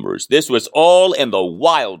defamatory rumors. This was all in the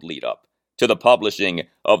wild lead-up to the publishing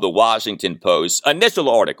of the Washington Post's initial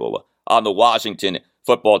article on the Washington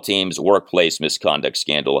football team's workplace misconduct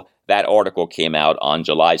scandal. That article came out on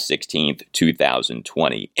July 16th,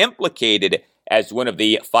 2020. Implicated as one of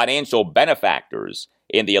the financial benefactors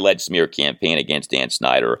in the alleged smear campaign against Dan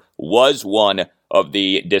Snyder was one of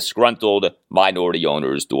the disgruntled minority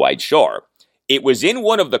owners, Dwight Schar. It was in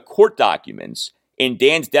one of the court documents in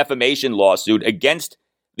Dan's defamation lawsuit against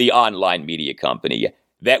the online media company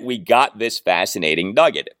that we got this fascinating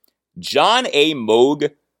nugget. John A.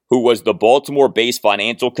 Moog, who was the Baltimore-based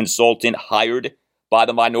financial consultant hired by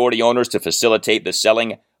the minority owners to facilitate the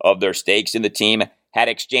selling of their stakes in the team, had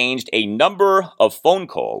exchanged a number of phone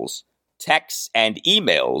calls, texts, and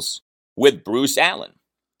emails with Bruce Allen.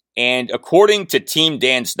 And according to Team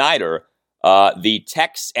Dan Snyder, the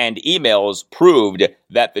texts and emails proved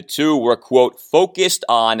that the two were, quote, focused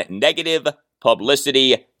on negative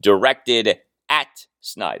publicity directed at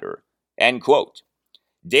Snyder, end quote.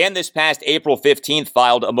 Dan, this past April 15th,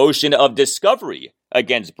 filed a motion of discovery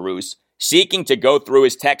against Bruce, seeking to go through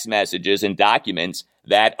his text messages and documents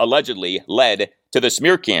that allegedly led to the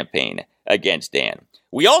smear campaign against Dan.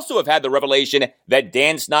 We also have had the revelation that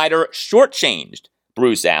Dan Snyder shortchanged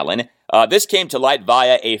Bruce Allen. This came to light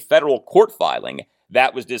via a federal court filing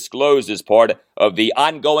that was disclosed as part of the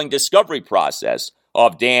ongoing discovery process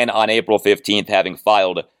of Dan on April 15th having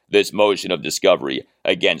filed this motion of discovery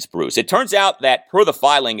against Bruce. It turns out that per the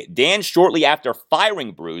filing, Dan, shortly after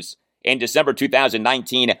firing Bruce in December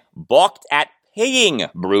 2019, balked at paying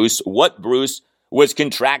Bruce what Bruce was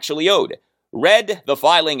contractually owed. Read the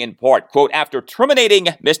filing in part, quote, after terminating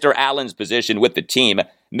Mr. Allen's position with the team,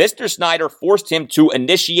 Mr. Snyder forced him to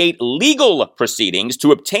initiate legal proceedings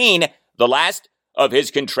to obtain the last of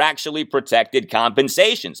his contractually protected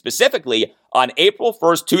compensation. Specifically, on April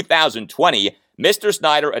 1st, 2020, Mr.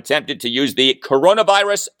 Snyder attempted to use the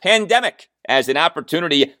coronavirus pandemic as an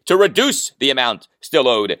opportunity to reduce the amount still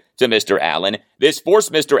owed to Mr. Allen. This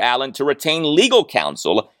forced Mr. Allen to retain legal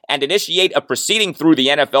counsel and initiate a proceeding through the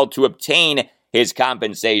NFL to obtain his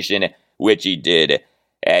compensation, which he did,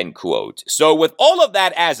 end quote. So with all of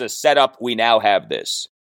that as a setup, we now have this.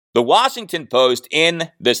 The Washington Post, in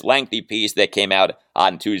this lengthy piece that came out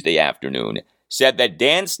on Tuesday afternoon, said that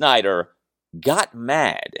Dan Snyder got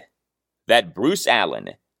mad that Bruce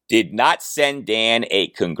Allen did not send Dan a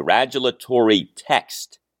congratulatory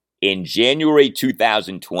text in January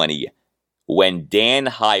 2020 when Dan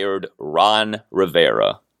hired Ron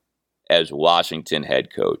Rivera as Washington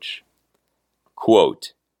head coach.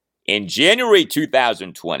 Quote, in January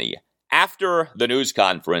 2020, after the news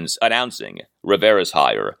conference announcing Rivera's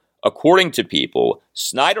hire, according to People,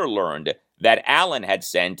 Snyder learned that Allen had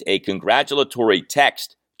sent a congratulatory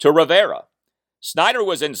text to Rivera. Snyder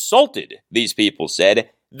was insulted, these people said,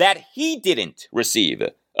 that he didn't receive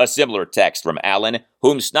a similar text from Allen,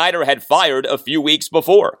 whom Snyder had fired a few weeks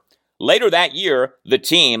before. Later that year, the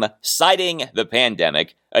team, citing the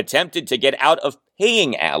pandemic, attempted to get out of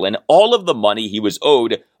paying Allen all of the money he was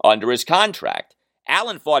owed under his contract.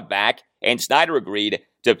 Allen fought back, and Snyder agreed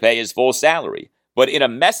to pay his full salary. But in a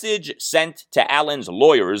message sent to Allen's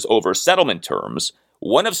lawyers over settlement terms,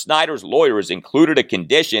 one of Snyder's lawyers included a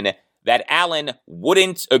condition that Allen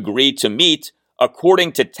wouldn't agree to meet,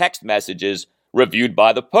 according to text messages reviewed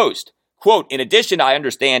by the Post. Quote, in addition, I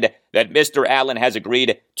understand that Mr. Allen has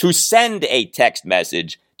agreed to send a text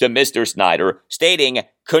message to Mr. Snyder stating,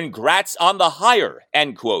 congrats on the hire,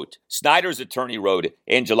 end quote. Snyder's attorney wrote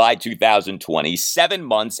in July 2020, 7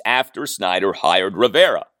 months after Snyder hired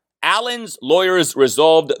Rivera. Allen's lawyers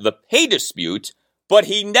resolved the pay dispute, but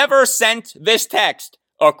he never sent this text,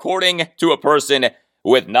 according to a person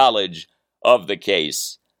with knowledge of the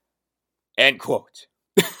case, end quote.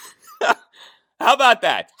 How about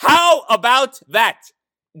that? How about that?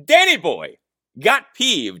 Danny Boy got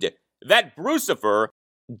peeved that Brucifer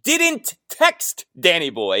didn't text Danny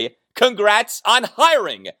Boy congrats on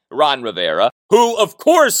hiring Ron Rivera, who, of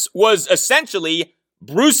course, was essentially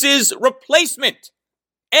Bruce's replacement.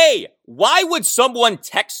 A, why would someone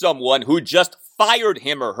text someone who just fired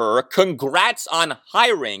him or her congrats on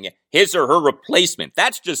hiring his or her replacement?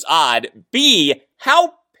 That's just odd. B,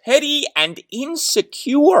 how petty and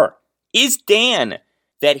insecure is Dan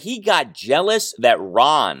that he got jealous that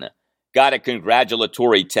Ron got a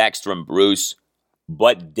congratulatory text from Bruce,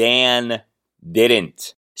 but Dan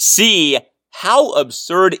didn't? C, how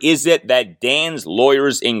absurd is it that Dan's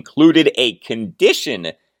lawyers included a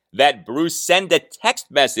condition that Bruce send a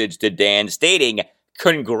text message to Dan stating,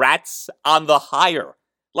 congrats on the hire?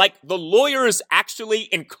 Like, the lawyers actually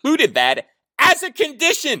included that as a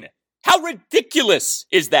condition. How ridiculous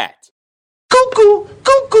is that? Cuckoo,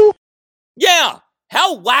 cuckoo. Yeah,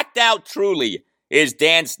 how whacked out truly is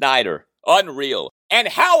Dan Snyder? Unreal. And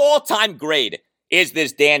how all-time great is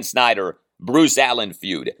this Dan Snyder, Bruce Allen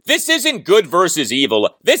feud? This isn't good versus evil.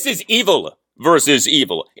 This is evil versus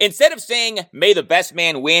evil. Instead of saying, may the best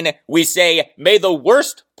man win, we say, may the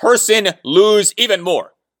worst person lose even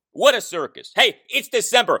more. What a circus. Hey, it's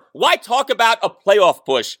December. Why talk about a playoff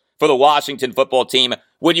push for the Washington football team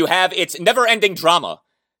when you have its never-ending drama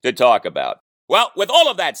to talk about? Well, with all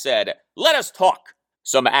of that said, let us talk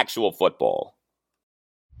some actual football.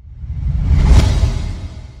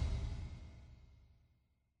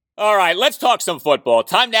 All right, let's talk some football.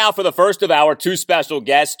 Time now for the first of our two special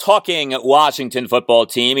guests talking Washington football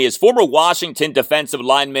team. He is former Washington defensive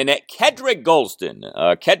lineman Kedric Golston.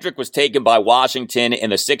 Kedric was taken by Washington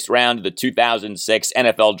in the 6th round of the 2006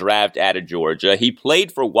 NFL Draft out of Georgia. He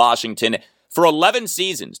played for Washington for 11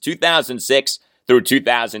 seasons, 2006 through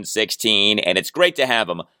 2016, and it's great to have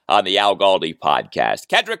him on the Al Galdi podcast.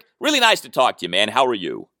 Kedric, really nice to talk to you, man. How are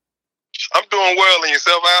you? I'm doing well, and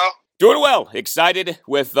yourself, Al? Doing well. Excited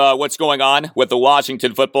with what's going on with the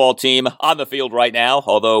Washington football team on the field right now,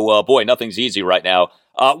 although, boy, nothing's easy right now.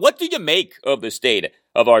 What do you make of the state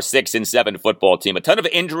of our 6-7 football team? A ton of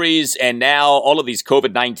injuries, and now all of these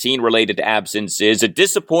COVID-19 related absences. A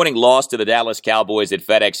disappointing loss to the Dallas Cowboys at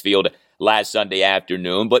FedEx Field last Sunday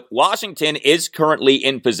afternoon, but Washington is currently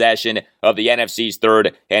in possession of the NFC's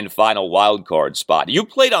third and final wildcard spot. You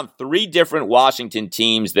played on 3 different Washington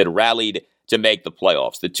teams that rallied to make the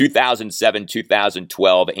playoffs, the 2007,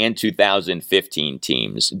 2012, and 2015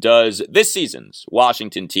 teams. Does this season's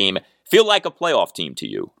Washington team feel like a playoff team to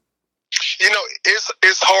you? You know,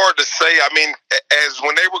 it's hard to say. I mean, as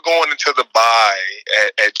when they were going into the bye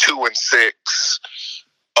at 2-6,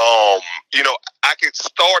 you know, I could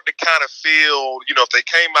start to kind of feel, you know, if they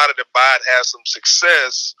came out of the bye and had some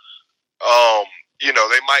success, you know,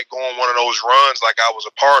 they might go on one of those runs like I was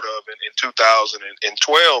a part of in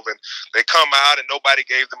 2012. And they come out and nobody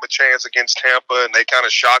gave them a chance against Tampa, and they kind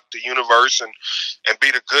of shocked the universe and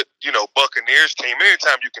beat a good, you know, Buccaneers team.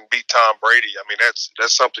 Anytime you can beat Tom Brady, I mean, that's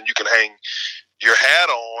something you can hang your hat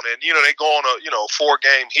on. And, you know, they go on a, you know,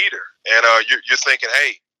 4-game heater. And you're thinking,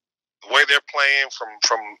 hey, the way they're playing from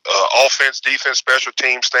offense, defense, special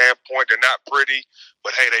team standpoint, they're not pretty,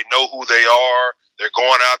 but hey, they know who they are. They're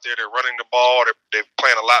going out there, they're running the ball, they're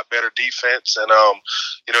playing a lot better defense, and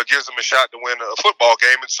you know, it gives them a shot to win a football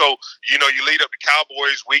game. And so, you know, you lead up to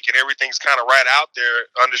Cowboys week, and everything's kind of right out there,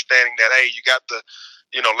 understanding that hey, you got the,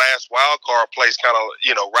 you know, last wild card place kind of,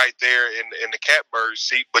 you know, right there in the catbird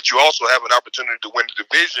seat, but you also have an opportunity to win the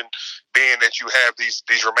division, being that you have these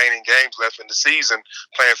remaining games left in the season,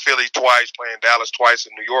 playing Philly twice, playing Dallas twice,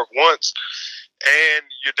 and New York once. And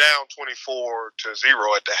you're down 24-0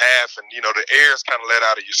 at the half, and, you know, the air is kind of let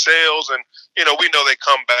out of your sails. And, you know, we know they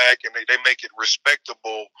come back and they make it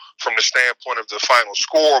respectable from the standpoint of the final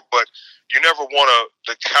score, but you never want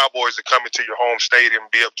the Cowboys to come into your home stadium and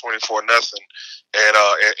be up 24-0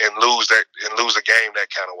 and lose a game that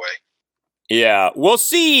kind of way. Yeah, we'll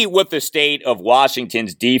see what the state of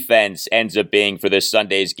Washington's defense ends up being for this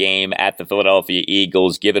Sunday's game at the Philadelphia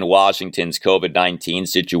Eagles, given Washington's COVID-19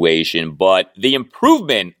 situation. But the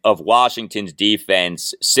improvement of Washington's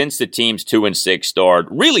defense since the team's 2-6 start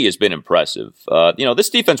really has been impressive. This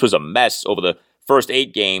defense was a mess over the first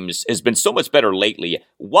 8 games, has been so much better lately.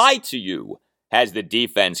 Why, to you, has the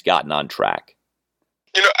defense gotten on track?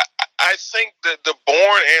 I think that the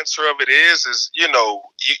boring answer of it is you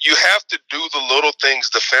have to do the little things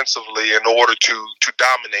defensively in order to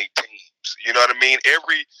dominate teams. You know what I mean?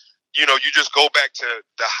 You just go back to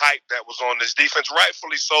the hype that was on this defense,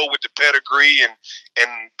 rightfully so, with the pedigree and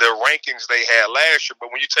the rankings they had last year.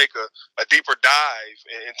 But when you take a deeper dive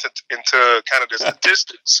into kind of the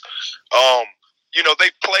statistics, they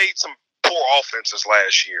played some poor offenses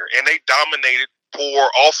last year, and they dominated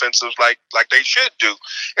poor offensives like they should do.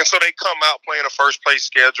 And so they come out playing a first place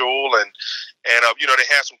schedule and they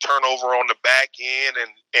had some turnover on the back end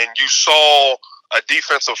and you saw a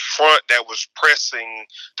defensive front that was pressing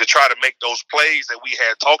to try to make those plays that we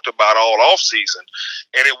had talked about all offseason.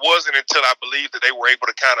 And it wasn't until I believe that they were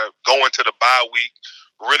able to kind of go into the bye week,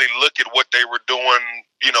 really look at what they were doing,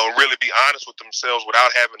 really be honest with themselves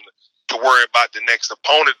without having to worry about the next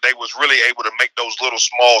opponent. They was really able to make those little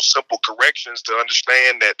small simple corrections to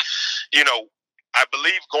understand that I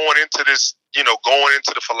believe going into this, going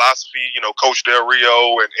into the philosophy, Coach Del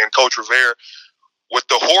Rio and Coach Rivera, with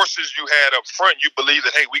the horses you had up front, you believe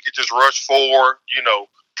that, hey, we could just rush forward,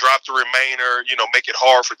 drop the remainder, make it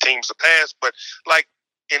hard for teams to pass. But like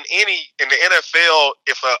in the NFL,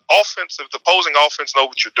 if the opposing offense know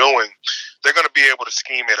what you're doing, they're going to be able to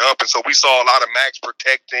scheme it up. And so we saw a lot of max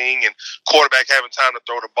protecting and quarterback having time to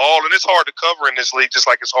throw the ball. And it's hard to cover in this league, just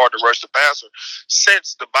like it's hard to rush the passer.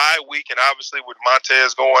 Since the bye week, and obviously with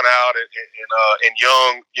Montez going out and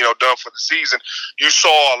Young, done for the season, you saw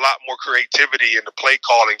a lot more creativity in the play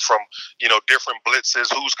calling from, different blitzes,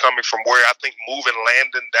 who's coming from where. I think moving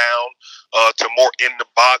Landon down to more in the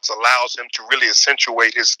box allows him to really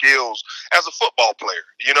accentuate his skills as a football player.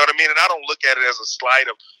 You know what I mean? And I don't look at it as a slight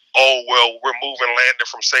of, we're moving Landon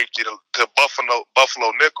from safety to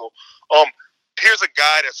Buffalo nickel. Here's a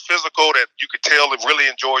guy that's physical, that you could tell that really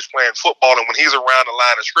enjoys playing football, and when he's around the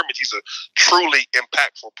line of scrimmage, he's a truly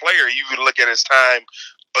impactful player. You would look at his time,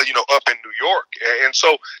 up in New York, and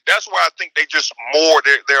so that's why I think they're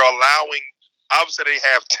allowing. Obviously, they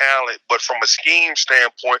have talent, but from a scheme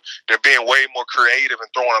standpoint, they're being way more creative and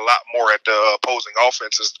throwing a lot more at the opposing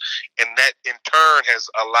offenses, and that in turn has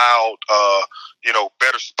allowed,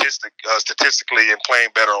 better statistically and playing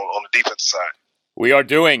better on the defensive side. We are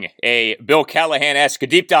doing a Bill Callahan-esque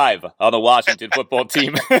deep dive on the Washington football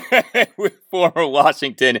team with former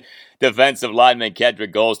Washington defensive lineman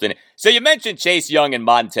Kedric Golston. So you mentioned Chase Young and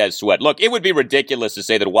Montez Sweat. Look, it would be ridiculous to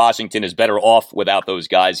say that Washington is better off without those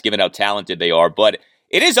guys, given how talented they are. But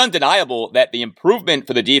it is undeniable that the improvement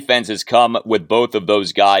for the defense has come with both of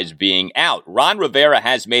those guys being out. Ron Rivera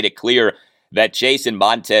has made it clear that Chase and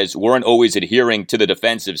Montez weren't always adhering to the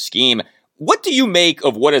defensive scheme. What do you make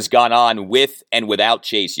of what has gone on with and without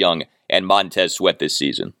Chase Young and Montez Sweat this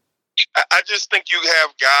season? I just think you have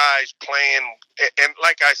guys playing, and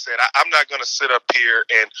like I said, I'm not going to sit up here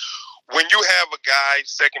and when you have a guy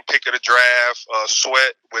second pick of the draft,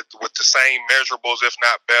 Sweat with the same measurables, if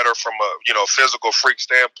not better, from a physical freak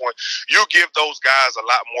standpoint, you give those guys a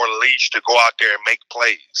lot more leash to go out there and make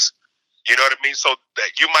plays. You know what I mean? So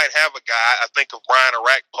that you might have a guy. I think of Brian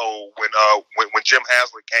Arakpo when Jim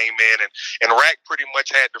Haslett came in, and Rack pretty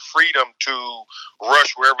much had the freedom to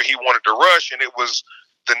rush wherever he wanted to rush, and it was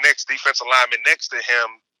the next defensive lineman next to him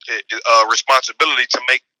responsibility to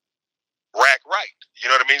make Rack right. You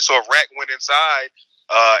know what I mean? So if Rack went inside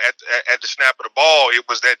at the snap of the ball, it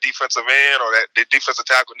was that defensive end or that the defensive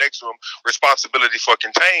tackle next to him responsibility for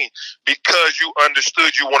contain, because you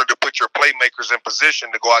understood you wanted to put your playmakers in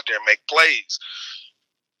position to go out there and make plays.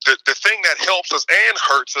 The thing that helps us and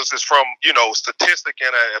hurts us is from, statistic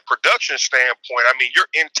and a production standpoint. I mean, your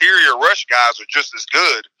interior rush guys are just as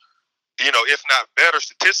good, if not better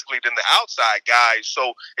statistically than the outside guys.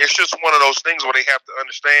 So it's just one of those things where they have to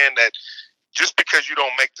understand that just because you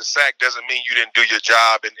don't make the sack doesn't mean you didn't do your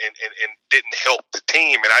job and didn't help the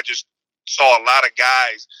team. And I just saw a lot of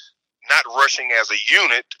guys not rushing as a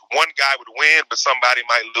unit. One guy would win, but somebody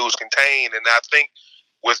might lose contain. And I think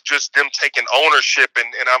with just them taking ownership and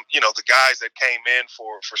I'm, the guys that came in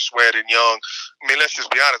for Sweat and Young, I mean, let's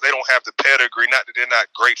just be honest, they don't have the pedigree. Not that they're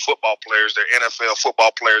not great football players. They're NFL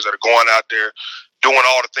football players that are going out there doing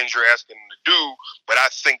all the things you're asking them to do. But I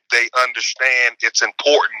think they understand it's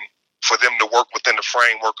important for them to work within the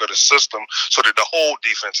framework of the system so that the whole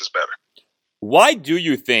defense is better. Why do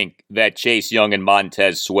you think that Chase Young and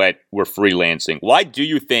Montez Sweat were freelancing? Why do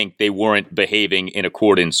you think they weren't behaving in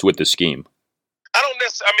accordance with the scheme? I don't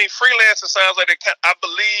necessarily. I mean, freelancing sounds like I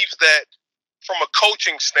believe that from a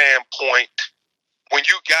coaching standpoint, when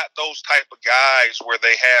you got those type of guys where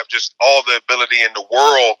they have just all the ability in the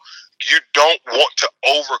world, you don't want to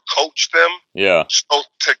overcoach them. Yeah. So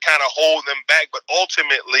to kind of hold them back, but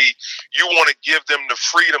ultimately you want to give them the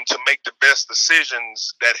freedom to make the best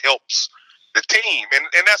decisions that helps the team. And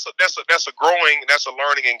that's a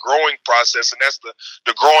learning and growing process, and that's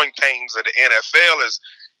the growing pains of the NFL is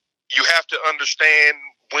you have to understand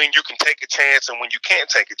when you can take a chance and when you can't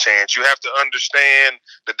take a chance. You have to understand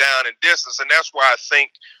the down and distance, and that's where I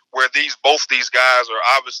think where both these guys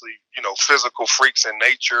are obviously, physical freaks in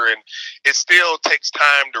nature, and it still takes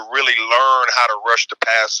time to really learn how to rush the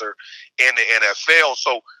passer in the NFL.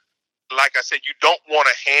 So, like I said, you don't want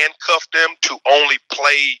to handcuff them to only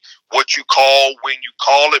play what you call when you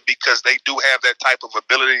call it, because they do have that type of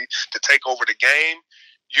ability to take over the game.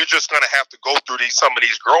 You're just going to have to go through some of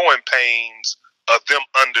these growing pains of them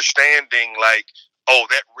understanding, like, oh,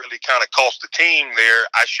 that really kind of cost the team there.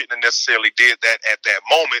 I shouldn't have necessarily did that at that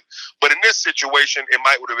moment. But in this situation, it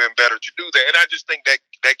might would have been better to do that. And I just think that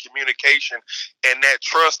communication and that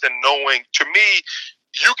trust and knowing, to me,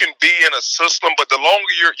 you can be in a system, but the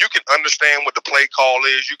longer you can understand what the play call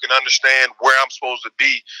is, you can understand where I'm supposed to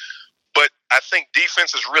be. But I think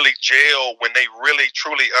defenses really gel when they really,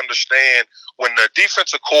 truly understand when the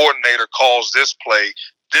defensive coordinator calls this play,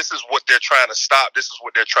 this is what they're trying to stop. This is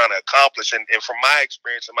what they're trying to accomplish. And from my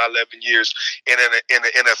experience in my 11 years in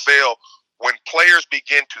the NFL, when players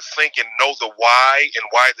begin to think and know the why and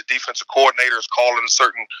why the defensive coordinator is calling a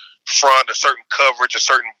certain front, a certain coverage, a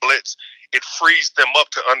certain blitz, it frees them up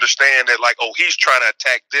to understand that, like, oh, he's trying to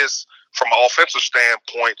attack this from an offensive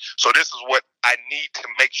standpoint. So this is what I need to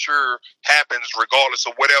make sure happens regardless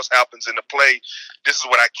of what else happens in the play. This is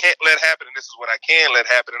what I can't let happen, and this is what I can let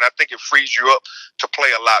happen. And I think it frees you up to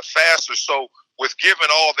play a lot faster. So with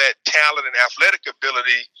giving all that talent and athletic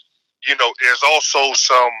ability, there's also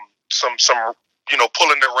some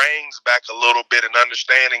pulling the reins back a little bit and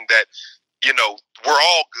understanding that, we're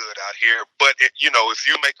all good out here, but if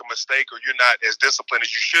you make a mistake or you're not as disciplined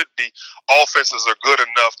as you should be, offenses are good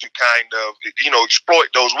enough to kind of, exploit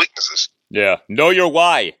those weaknesses. Yeah. Know your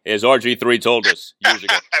why, as RG3 told us years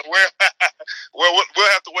ago.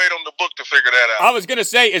 We'll have to wait on the book to figure that out. I was going to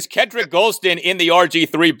say, is Kedric Golston in the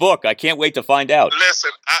RG3 book? I can't wait to find out.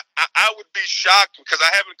 Listen, I would be shocked because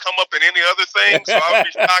I haven't come up in any other thing, so I would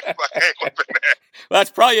be shocked if I came up in that. Well,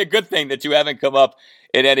 that's probably a good thing that you haven't come up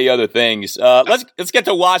in any other things. Let's get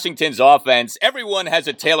to Washington's offense. Everyone has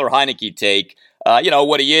a Taylor Heineke take.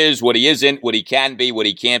 What he is, what he isn't, what he can be, what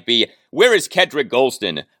he can't be. Where is Kedric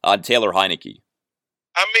Golston on Taylor Heineke?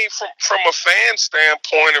 I mean, from a fan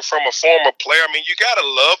standpoint and from a former player, I mean, you got to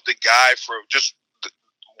love the guy for just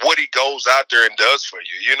what he goes out there and does for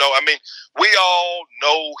you. We all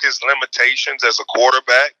know his limitations as a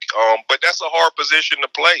quarterback, but that's a hard position to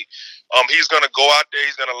play. He's going to go out there,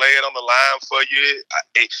 he's going to lay it on the line for you.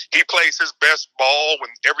 He plays his best ball when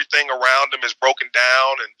everything around him is broken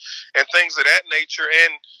down and things of that nature.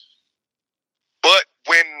 But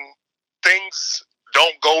when things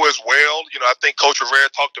don't go as well, I think Coach Rivera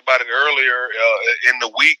talked about it earlier in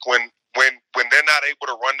the week when they're not able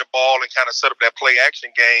to run the ball and kind of set up that play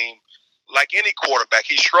action game, like any quarterback,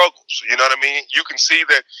 he struggles. You know what I mean? You can see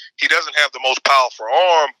that he doesn't have the most powerful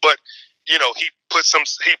arm, but he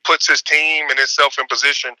puts his team and himself in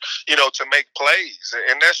position, to make plays,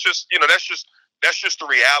 and that's just the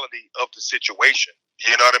reality of the situation.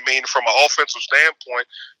 You know what I mean? From an offensive standpoint,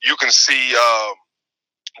 you can see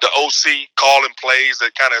the OC calling plays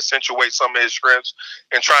that kind of accentuate some of his strengths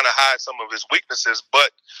and trying to hide some of his weaknesses,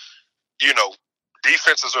 but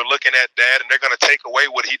defenses are looking at that and they're going to take away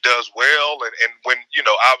what he does well. And when,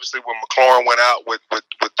 obviously when McLaurin went out with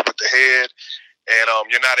the head and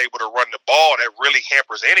you're not able to run the ball, that really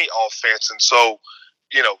hampers any offense. And so,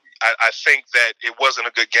 I think that it wasn't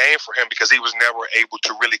a good game for him because he was never able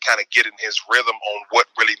to really kind of get in his rhythm on what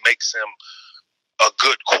really makes him a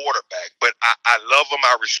good quarterback. But I love him.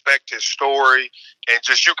 I respect his story. And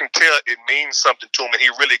just you can tell it means something to him. And he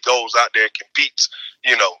really goes out there and competes,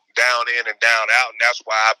 down in and down out. And that's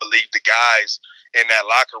why I believe the guys in that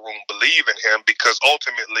locker room believe in him, because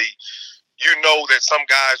ultimately, that some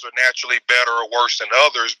guys are naturally better or worse than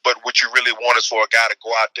others. But what you really want is for a guy to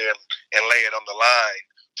go out there and lay it on the line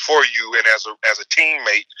for you. And as a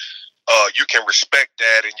teammate, you can respect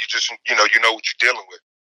that. And you just, you know what you're dealing with.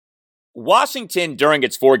 Washington, during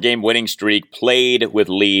its 4-game winning streak, played with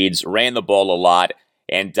leads, ran the ball a lot,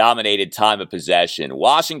 and dominated time of possession.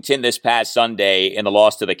 Washington this past Sunday in the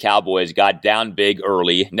loss to the Cowboys got down big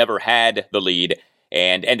early, never had the lead,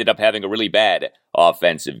 and ended up having a really bad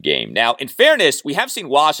offensive game. Now, in fairness, we have seen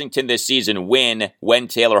Washington this season win when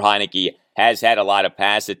Taylor Heinicke has had a lot of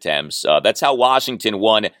pass attempts. That's how Washington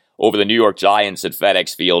won over the New York Giants at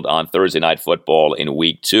FedEx Field on Thursday Night Football in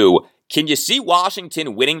Week 2. Can you see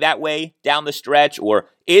Washington winning that way down the stretch, or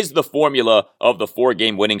is the formula of the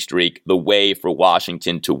 4-game winning streak the way for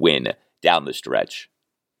Washington to win down the stretch?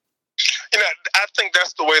 I think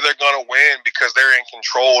that's the way they're going to win because they're in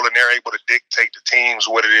control and they're able to dictate the teams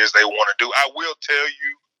what it is they want to do. I will tell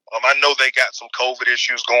you, I know they got some COVID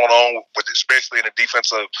issues going on, with especially in the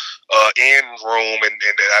defensive end room, and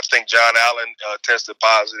I think John Allen tested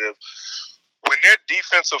positive. When their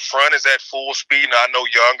defensive front is at full speed, and I know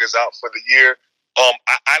Young is out for the year,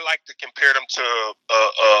 I like to compare them to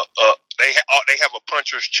they have a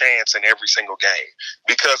puncher's chance in every single game,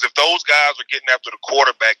 because if those guys are getting after the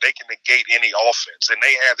quarterback, they can negate any offense, and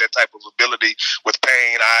they have that type of ability with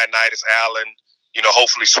Payne, Ioannidis, Allen.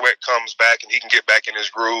 Hopefully Sweat comes back and he can get back in his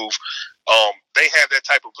groove. They have that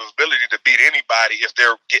type of ability to beat anybody if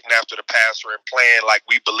they're getting after the passer and playing like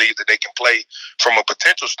we believe that they can play from a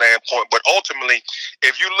potential standpoint. But ultimately,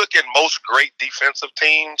 if you look at most great defensive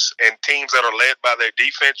teams and teams that are led by their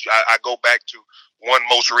defense, I go back to one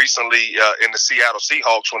most recently in the Seattle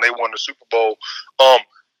Seahawks when they won the Super Bowl.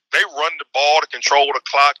 They run the ball to control the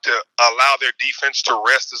clock to allow their defense to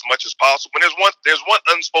rest as much as possible. And there's one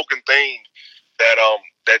unspoken thing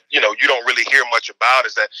that you don't really hear much about,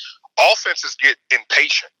 is that offenses get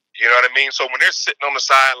impatient. You know what I mean? So when they're sitting on the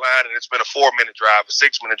sideline and it's been a 4-minute drive, a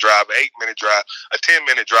 6-minute drive, an 8-minute drive, a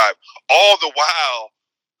 10-minute drive, all the while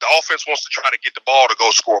the offense wants to try to get the ball to go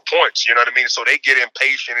score points. You know what I mean? So they get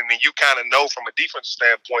impatient, and then you kind of know from a defensive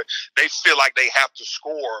standpoint, they feel like they have to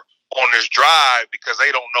score on this drive because they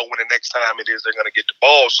don't know when the next time it is they're going to get the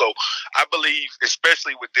ball. So I believe,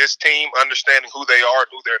 especially with this team, understanding who they are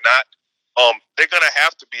and who they're not, they're going to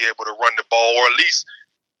have to be able to run the ball, or at least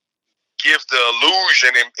give the illusion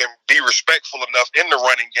and be respectful enough in the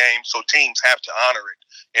running game so teams have to honor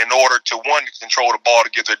it in order to, one, to control the ball, to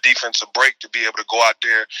give their defense a break, to be able to go out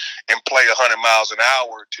there and play 100 miles an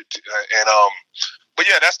hour. But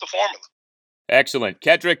yeah, that's the formula. Excellent.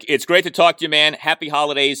 Kedric, it's great to talk to you, man. Happy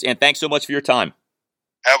holidays, and thanks so much for your time.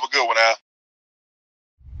 Have a good one, Al.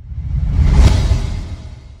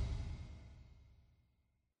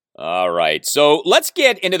 All right, so let's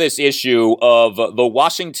get into this issue of the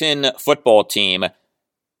Washington football team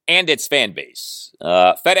and its fan base.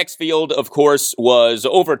 FedEx Field, of course, was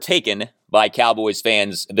overtaken by Cowboys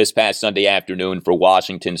fans this past Sunday afternoon for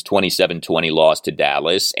Washington's 27-20 loss to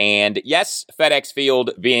Dallas. And yes, FedEx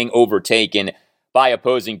Field being overtaken by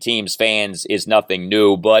opposing teams' fans is nothing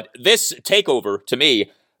new, but this takeover, to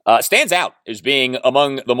me, stands out as being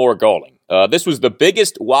among the more galling. This was the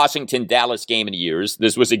biggest Washington-Dallas game in years.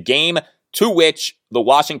 This was a game to which the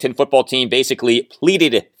Washington football team basically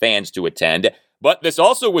pleaded fans to attend. But this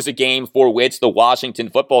also was a game for which the Washington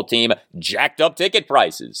football team jacked up ticket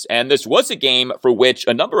prices. And this was a game for which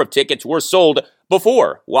a number of tickets were sold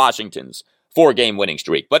before Washington's 4-game winning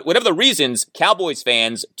streak. But whatever the reasons, Cowboys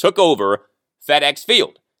fans took over FedEx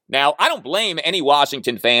Field. Now, I don't blame any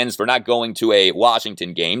Washington fans for not going to a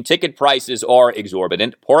Washington game. Ticket prices are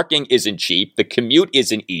exorbitant. Parking isn't cheap. The commute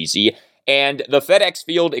isn't easy. And the FedEx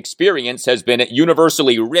Field experience has been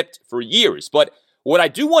universally ripped for years. But what I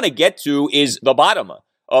do want to get to is the bottom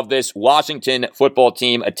of this Washington football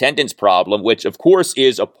team attendance problem, which, of course,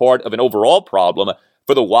 is a part of an overall problem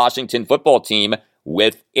for the Washington football team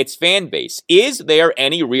with its fan base. Is there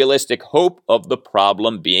any realistic hope of the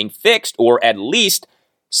problem being fixed, or at least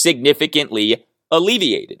significantly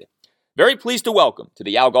alleviated? Very pleased to welcome to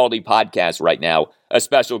the Al Galdi podcast right now a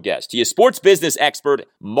special guest. He is sports business expert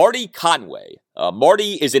Marty Conway.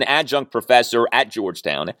 Marty is an adjunct professor at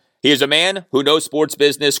Georgetown. He is a man who knows sports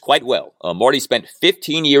business quite well. Marty spent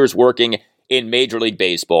 15 years working in Major League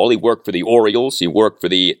Baseball. He worked for the Orioles. He worked for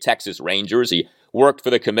the Texas Rangers. He worked for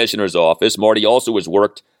the commissioner's office. Marty also has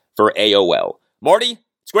worked for AOL. Marty,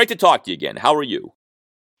 it's great to talk to you again. How are you?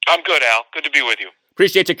 I'm good, Al. Good to be with you.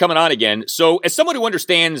 Appreciate you coming on again. So, as someone who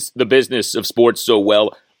understands the business of sports so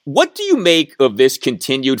well, what do you make of this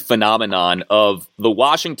continued phenomenon of the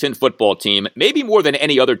Washington football team, maybe more than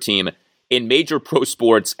any other team in major pro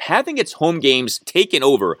sports, having its home games taken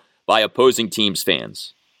over by opposing teams'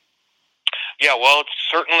 fans? Yeah, well, it's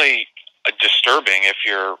certainly disturbing if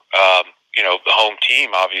you're, the home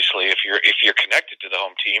team. Obviously, if you're connected to the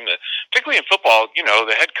home team, particularly in football,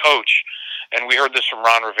 the head coach And we heard this from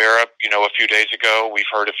Ron Rivera, a few days ago. We've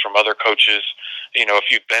heard it from other coaches. If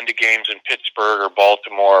you've been to games in Pittsburgh or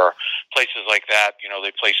Baltimore, or places like that,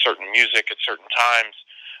 they play certain music at certain times.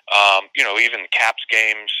 Even Caps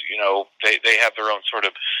games, they have their own sort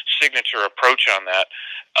of signature approach on that.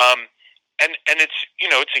 And it's,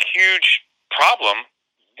 it's a huge problem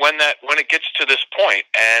when it gets to this point.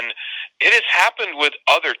 And it has happened with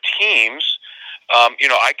other teams.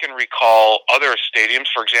 I can recall other stadiums,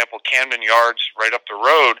 for example, Camden Yards right up the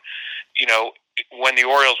road, when the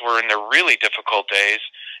Orioles were in their really difficult days,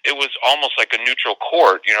 it was almost like a neutral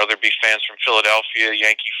court. There'd be fans from Philadelphia,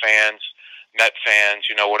 Yankee fans, Met fans,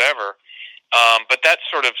 whatever. But that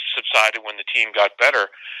sort of subsided when the team got better.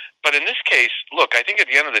 But in this case, look, I think at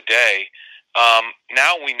the end of the day,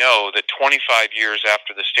 now we know that 25 years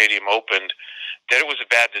after the stadium opened, that it was a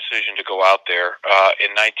bad decision to go out there.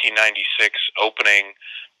 In 1996 opening,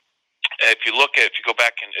 if you go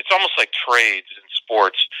back, and it's almost like trades in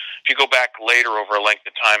sports. If you go back later over a length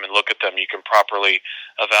of time and look at them, you can properly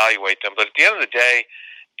evaluate them. But at the end of the day,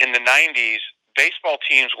 in the 90s, baseball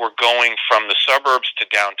teams were going from the suburbs to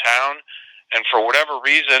downtown, and for whatever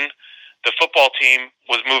reason, the football team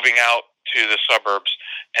was moving out to the suburbs.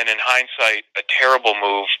 And in hindsight, a terrible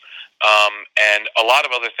move. And a lot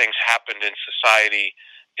of other things happened in society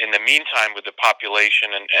in the meantime with the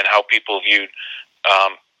population and how people viewed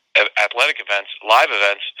athletic events, live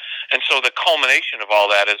events. And so the culmination of all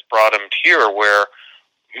that has brought them here where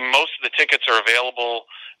most of the tickets are available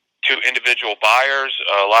to individual buyers.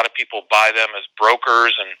 A lot of people buy them as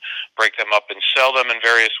brokers and break them up and sell them in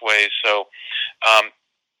various ways. So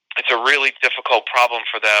it's a really difficult problem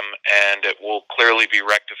for them, and it will clearly be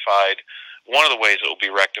rectified. One of the ways it will be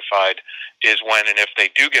rectified is when and if they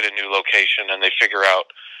do get a new location and they figure out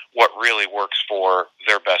what really works for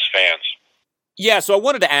their best fans. Yeah, so I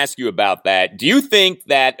wanted to ask you about that. Do you think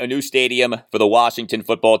that a new stadium for the Washington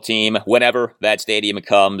football team, whenever that stadium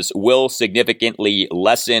comes, will significantly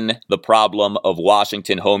lessen the problem of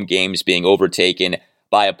Washington home games being overtaken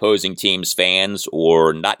by opposing teams' fans,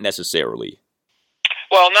 or not necessarily?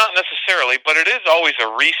 Well, not necessarily, but it is always a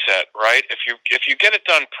reset, right? If you get it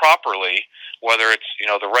done properly, whether it's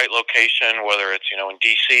the right location, whether it's in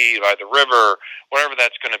D.C. by the river, whatever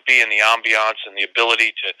that's going to be, in the ambiance and the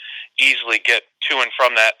ability to easily get to and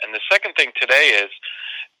from that. And the second thing today is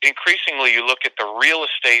increasingly you look at the real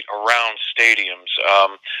estate around stadiums.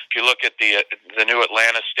 If you look at the new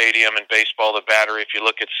Atlanta stadium in baseball, the Battery. If you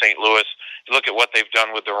look at St. Louis, you look at what they've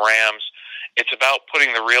done with the Rams. It's about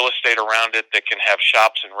putting the real estate around it that can have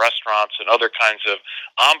shops and restaurants and other kinds of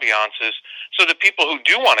ambiances so that people who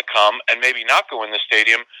do want to come and maybe not go in the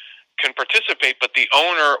stadium can participate, but the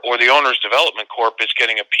owner or the owner's development corp is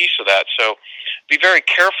getting a piece of that. So be very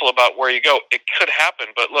careful about where you go. It could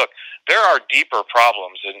happen, but look, there are deeper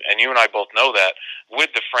problems, and you and I both know that,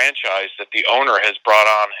 with the franchise that the owner has brought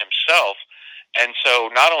on himself. And so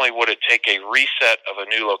not only would it take a reset of a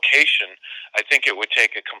new location, I think it would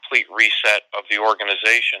take a complete reset of the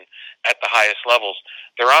organization at the highest levels.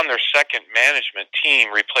 They're on their second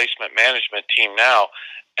replacement management team now,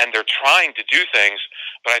 and they're trying to do things,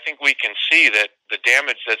 but I think we can see that the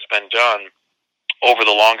damage that's been done over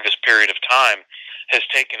the longest period of time has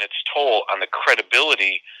taken its toll on the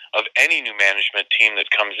credibility of any new management team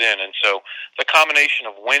that comes in. And so the combination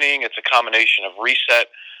of winning, it's a combination of reset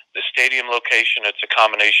the stadium location, it's a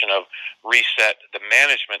combination of reset the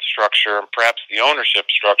management structure and perhaps the ownership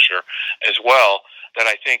structure as well, that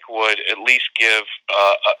I think would at least give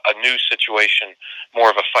a new situation more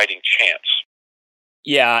of a fighting chance.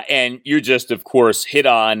 Yeah, and you just, of course, hit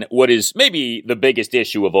on what is maybe the biggest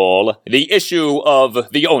issue of all. The issue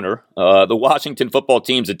of the owner. The Washington football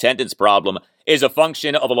team's attendance problem is a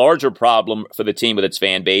function of a larger problem for the team with its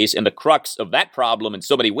fan base, and the crux of that problem in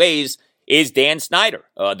so many ways is Dan Snyder.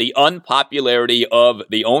 The unpopularity of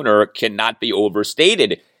the owner cannot be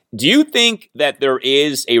overstated. Do you think that there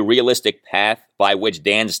is a realistic path by which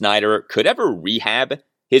Dan Snyder could ever rehab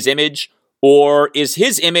his image? Or is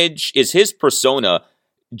his image, is his persona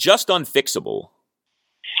just unfixable?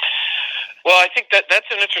 Well, I think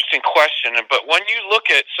that's an interesting question. But when you look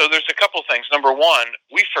at, so there's a couple things. Number one,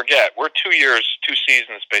 we forget, we're 2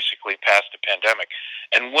 seasons basically past the pandemic.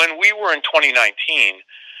 And when we were in 2019,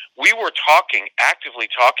 we were actively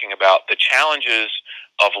talking about the challenges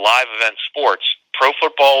of live event sports. Pro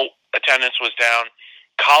football attendance was down.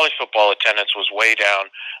 College football attendance was way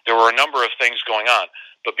down. There were a number of things going on.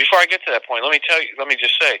 But before I get to that point, let me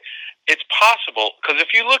just say, it's possible, because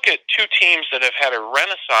if you look at two teams that have had a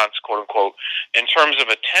renaissance, quote unquote, in terms of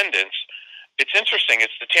attendance, it's interesting.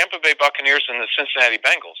 It's the Tampa Bay Buccaneers and the Cincinnati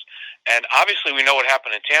Bengals. And obviously we know what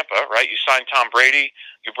happened in Tampa, right? You sign Tom Brady,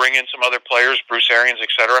 you bring in some other players, Bruce Arians,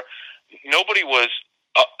 etc. Nobody was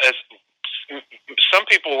some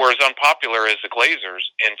people were as unpopular as the Glazers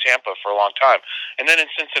in Tampa for a long time. And then in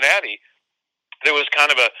Cincinnati, there was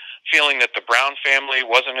kind of a feeling that the Brown family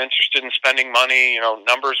wasn't interested in spending money.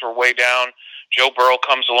 Numbers were way down. Joe Burrow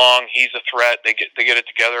comes along. He's a threat. They get it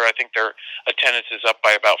together. I think their attendance is up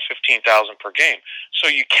by about 15,000 per game. So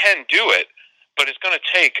you can do it, but it's going to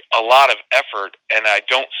take a lot of effort, and I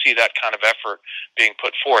don't see that kind of effort being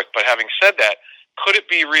put forth. But having said that, could it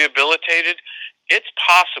be rehabilitated? It's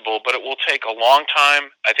possible, but it will take a long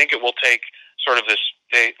time. I think it will take sort of this.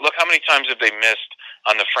 Look how many times have they missed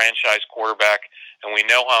on the franchise quarterback, and we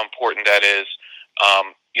know how important that is.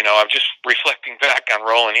 I'm just reflecting back on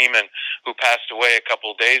Roland Heeman, who passed away a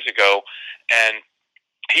couple of days ago, and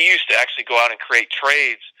he used to actually go out and create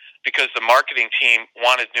trades because the marketing team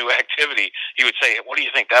wanted new activity. He would say, "What do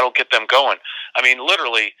you think? That'll get them going." I mean,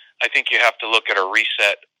 literally, I think you have to look at a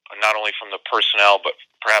reset, not only from the personnel, but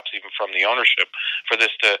perhaps even from the ownership, for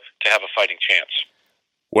this to have a fighting chance.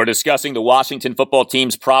 We're discussing the Washington football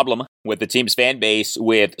team's problem with the team's fan base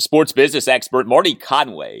with sports business expert Marty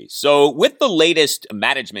Conway. So with the latest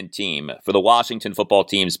management team for the Washington football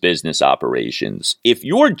team's business operations, if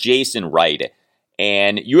you're Jason Wright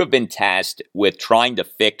and you have been tasked with trying to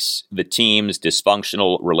fix the team's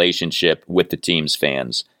dysfunctional relationship with the team's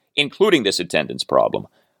fans, including this attendance problem,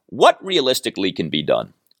 what realistically can be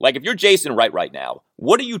done? Like, if you're Jason Wright right now,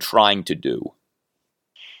 what are you trying to do?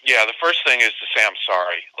 Yeah, the first thing is to say I'm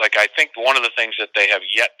sorry. Like, I think one of the things that they have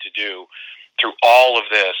yet to do through all of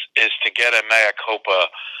this is to get a mea culpa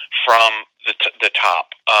from the top.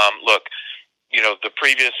 Look, the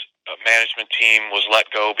previous management team was let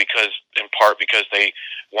go in part because they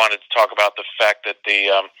wanted to talk about the fact that the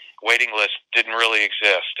waiting list didn't really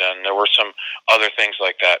exist, and there were some other things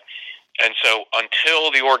like that. And so until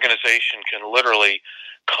the organization can literally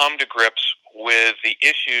come to grips with the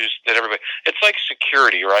issues that it's like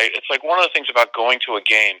security, right? It's like one of the things about going to a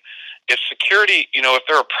game. If security, if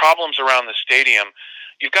there are problems around the stadium,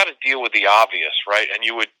 you've got to deal with the obvious, right? And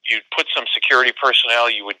you'd put some security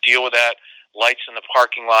personnel, you would deal with that, lights in the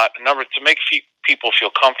parking lot, a number to make people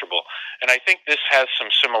feel comfortable. And I think this has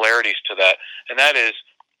some similarities to that, and that is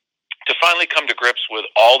to finally come to grips with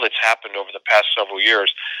all that's happened over the past several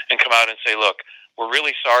years and come out and say, look, we're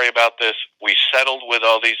really sorry about this. We settled with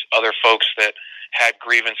all these other folks that had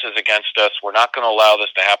grievances against us. We're not going to allow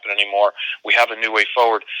this to happen anymore. We have a new way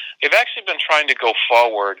forward. They've actually been trying to go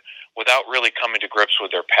forward without really coming to grips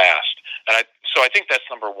with their past. And so I think that's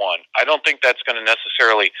number one. I don't think that's going to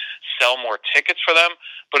necessarily sell more tickets for them,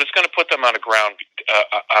 but it's going to put them on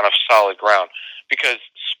a solid ground, because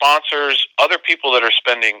sponsors, other people that are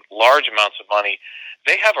spending large amounts of money,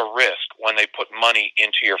 they have a risk when they put money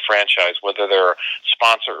into your franchise, whether they're a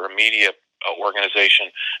sponsor or a media organization,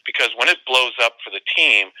 because when it blows up for the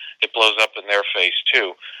team, it blows up in their face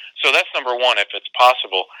too. So that's number one, if it's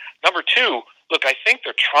possible. Number two, look, I think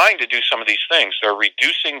they're trying to do some of these things. They're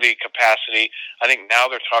reducing the capacity. I think now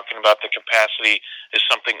they're talking about the capacity is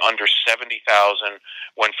something under 70,000,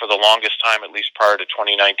 when for the longest time, at least prior to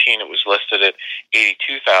 2019, it was listed at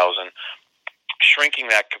 82,000. Shrinking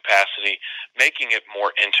that capacity, making it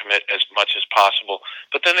more intimate as much as possible.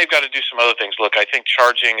 But then they've got to do some other things. Look, I think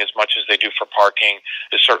charging as much as they do for parking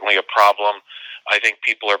is certainly a problem. I think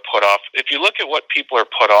people are put off. If you look at what people are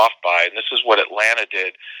put off by, and this is what Atlanta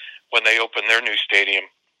did when they opened their new stadium,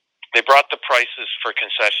 they brought the prices for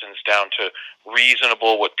concessions down to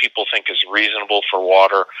reasonable, what people think is reasonable for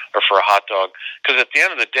water or for a hot dog. Because at the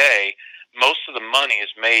end of the day, most of the money is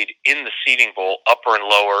made in the seating bowl, upper and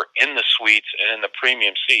lower, in the suites and in the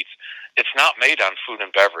premium seats. It's not made on food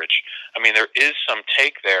and beverage. I mean, there is some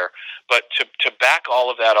take there, but to back all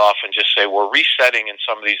of that off and just say we're resetting in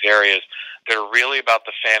some of these areas that are really about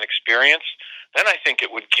the fan experience, then I think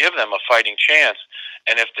it would give them a fighting chance.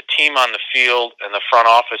 And if the team on the field and the front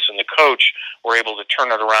office and the coach were able to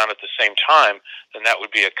turn it around at the same time, then that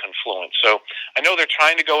would be a confluence. So I know they're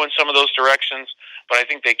trying to go in some of those directions, but I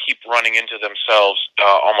think they keep running into themselves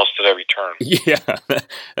almost at every turn. Yeah,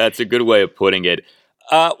 that's a good way of putting it.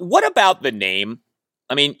 What about the name?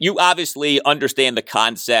 I mean, you obviously understand the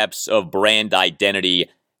concepts of brand identity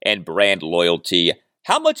and brand loyalty.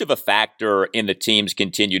 How much of a factor in the team's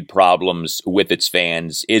continued problems with its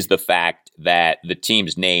fans is the fact that the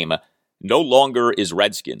team's name no longer is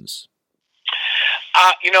Redskins?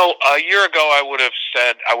 A year ago I would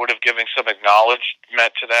have given some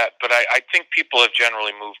acknowledgement to that, but I think people have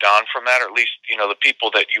generally moved on from that, or at least, the people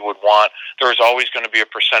that you would want. There is always going to be a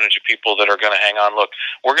percentage of people that are going to hang on. Look,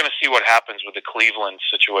 we're going to see what happens with the Cleveland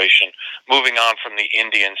situation, moving on from the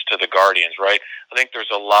Indians to the Guardians, right? I think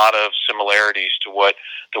there's a lot of similarities to what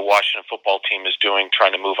the Washington football team is doing,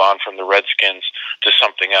 trying to move on from the Redskins to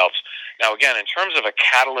something else. Now, again, in terms of a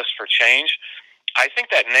catalyst for change, I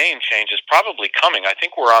think that name change is probably coming. I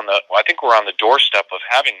think we're on the doorstep of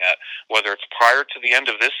having that, whether it's prior to the end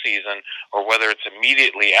of this season or whether it's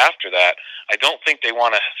immediately after that. I don't think they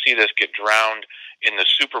want to see this get drowned in the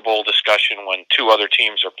Super Bowl discussion when two other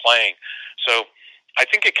teams are playing. So I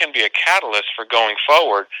think it can be a catalyst for going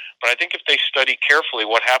forward, but I think if they study carefully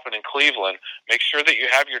what happened in Cleveland, make sure that you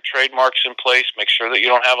have your trademarks in place, make sure that you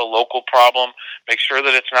don't have a local problem, make sure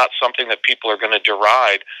that it's not something that people are going to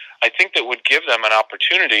deride, I think that would give them an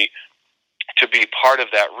opportunity to be part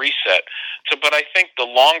of that reset. But I think the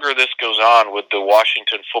longer this goes on with the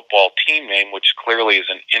Washington football team name, which clearly is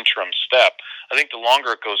an interim step, I think the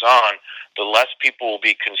longer it goes on, the less people will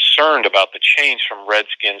be concerned about the change from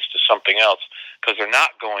Redskins to something else, because they're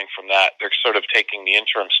not going from that. They're sort of taking the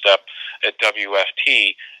interim step at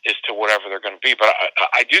WFT as to whatever they're going to be. But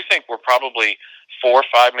I do think we're probably 4,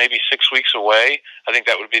 5, maybe 6 weeks away. I think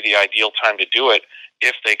that would be the ideal time to do it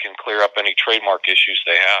if they can clear up any trademark issues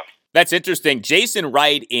they have. That's interesting. Jason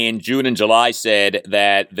Wright in June and July said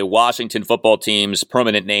that the Washington football team's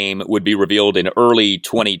permanent name would be revealed in early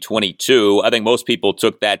 2022. I think most people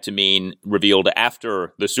took that to mean revealed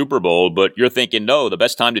after the Super Bowl, but you're thinking, no, the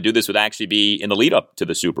best time to do this would actually be in the lead up to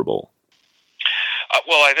the Super Bowl.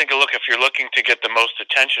 Well, I think, look, if you're looking to get the most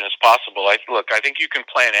attention as possible, I think you can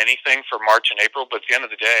plan anything for March and April, but at the end of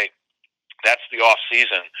the day, that's the off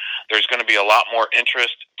season. There's going to be a lot more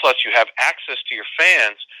interest. Plus, you have access to your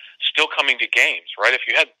fans still coming to games, right? If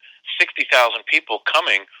you had 60,000 people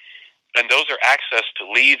coming, and those are access to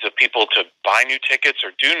leads of people to buy new tickets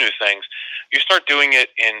or do new things, you start doing it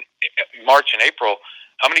in March and April,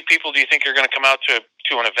 how many people do you think are going to come out to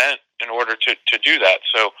an event in order to do that?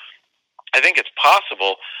 So I think it's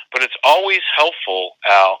possible, but it's always helpful,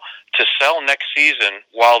 Al, to sell next season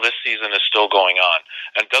while this season is still going on.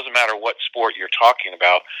 And it doesn't matter what sport you're talking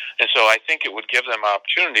about. And so I think it would give them an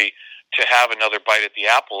opportunity to have another bite at the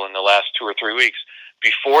apple in the last 2 or 3 weeks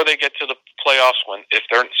before they get to the playoffs,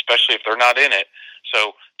 especially if they're not in it.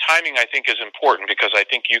 So timing, I think, is important, because I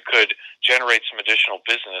think you could generate some additional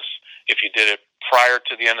business if you did it prior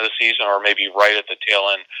to the end of the season or maybe right at the tail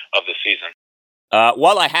end of the season.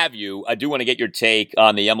 While I have you, I do want to get your take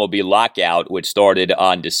on the MLB lockout, which started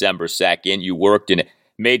on December 2nd. You worked in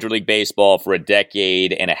Major League Baseball for a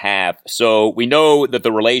decade and a half. So we know that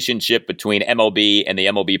the relationship between MLB and the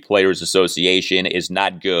MLB Players Association is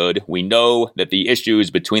not good. We know that the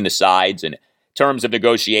issues between the sides in terms of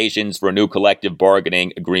negotiations for a new collective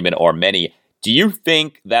bargaining agreement are many. Do you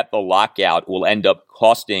think that the lockout will end up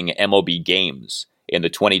costing MLB games in the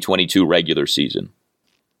 2022 regular season?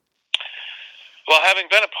 Well,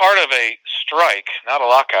 having been a part of a strike, not a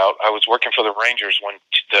lockout, I was working for the Rangers when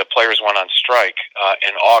the players went on strike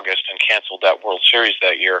in August and canceled that World Series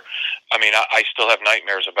that year. I mean, I still have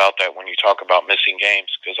nightmares about that when you talk about missing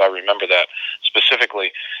games, because I remember that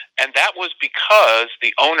specifically. And that was because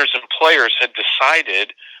the owners and players had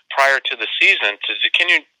decided prior to the season to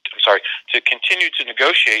continue to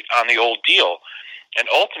negotiate on the old deal. And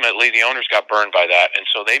ultimately, the owners got burned by that, and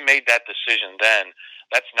so they made that decision then.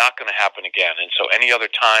 That's not going to happen again. And so any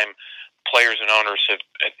other time players and owners have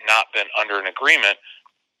not been under an agreement,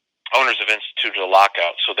 owners have instituted a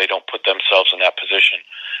lockout so they don't put themselves in that position.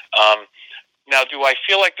 Now, do I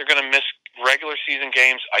feel like they're going to miss regular season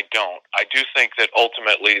games? I don't. I do think that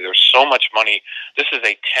ultimately there's so much money. This is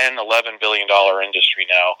a $10, $11 billion industry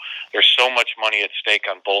now. There's so much money at stake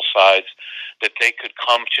on both sides that they could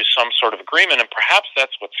come to some sort of agreement. And perhaps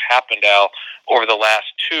that's what's happened, Al, over the last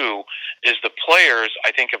two, is the players,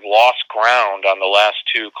 I think, have lost ground on the last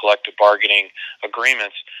two collective bargaining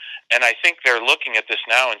agreements. And I think they're looking at this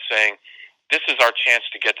now and saying, this is our chance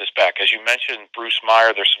to get this back. As you mentioned, Bruce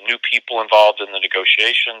Meyer, there's some new people involved in the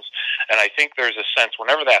negotiations. And I think there's a sense,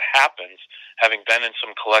 whenever that happens, having been in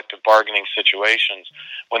some collective bargaining situations,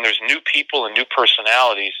 when there's new people and new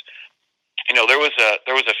personalities, you know, there was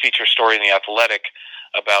a feature story in The Athletic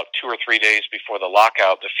about 2 or 3 days before the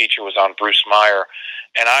lockout. The feature was on Bruce Meyer.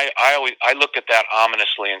 And I looked at that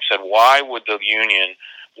ominously and said, why would the union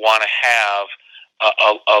want to have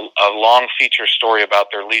a long feature story about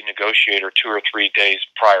their lead negotiator 2 or 3 days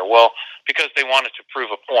prior? Well, because they wanted to prove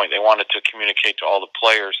a point. They wanted to communicate to all the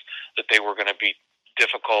players that they were going to be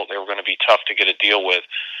difficult. They were going to be tough to get a deal with.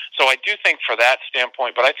 So I do think for that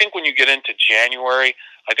standpoint, but I think when you get into January,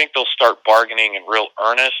 I think they'll start bargaining in real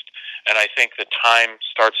earnest, and I think the time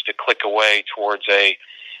starts to click away towards a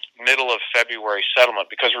middle of February settlement.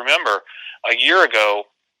 Because remember, a year ago,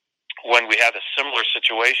 when we had a similar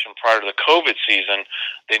situation prior to the COVID season,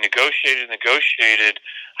 they negotiated.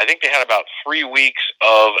 I think they had about 3 weeks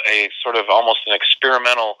of a sort of almost an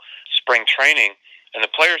experimental spring training, and the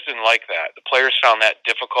players didn't like that. The players found that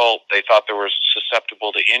difficult. They thought they were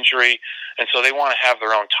susceptible to injury, and so they want to have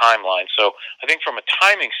their own timeline. So I think from a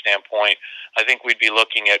timing standpoint, I think we'd be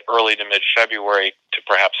looking at early to mid-February to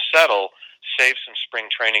perhaps settle, save some spring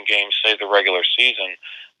training games, save the regular season.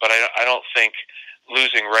 But I don't think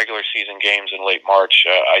losing regular season games in late March,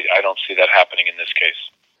 I don't see that happening in this case.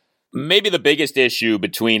 Maybe the biggest issue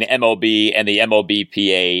between MLB and the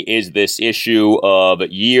MLBPA is this issue of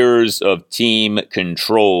years of team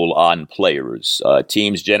control on players.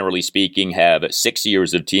 Teams, generally speaking, have 6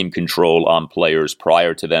 years of team control on players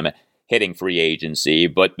prior to them hitting free agency.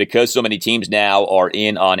 But because so many teams now are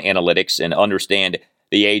in on analytics and understand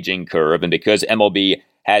the aging curve, and because MLB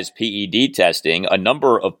has PED testing, a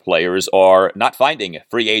number of players are not finding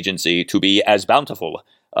free agency to be as bountiful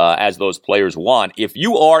as those players want. If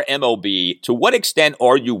you are MLB, to what extent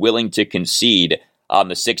are you willing to concede on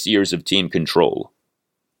the 6 years of team control?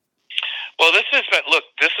 Well, this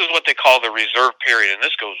is what they call the reserve period, and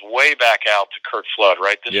this goes way back out to Curt Flood,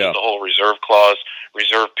 right? This is the whole reserve clause,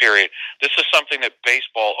 reserve period. This is something that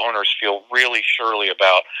baseball owners feel really surely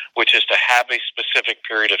about, which is to have a specific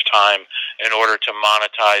period of time in order to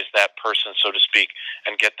monetize that person, so to speak,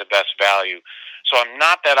 and get the best value. So I'm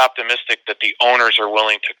not that optimistic that the owners are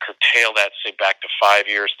willing to curtail that, say, back to 5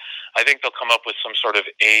 years. I think they'll come up with some sort of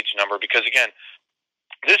age number because, again,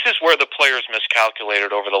 this is where the players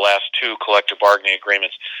miscalculated over the last two collective bargaining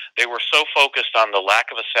agreements. They were so focused on the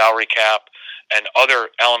lack of a salary cap and other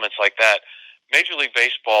elements like that. Major League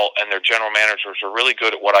Baseball and their general managers are really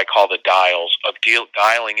good at what I call the dials, of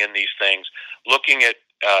dialing in these things, looking at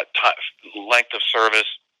length of service,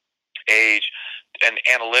 age, and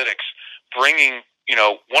analytics, bringing,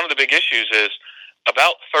 one of the big issues is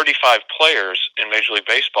about 35 players in Major League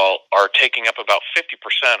Baseball are taking up about 50%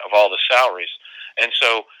 of all the salaries. And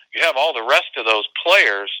so you have all the rest of those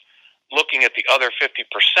players looking at the other 50%.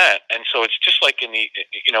 And so it's just like in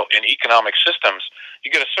in economic systems,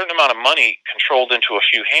 you get a certain amount of money controlled into a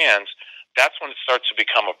few hands. That's when it starts to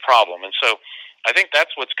become a problem. And so I think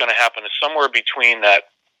that's what's going to happen is somewhere between that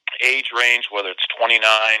age range, whether it's 29,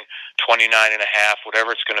 29 and a half,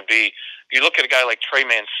 whatever it's going to be. You look at a guy like Trey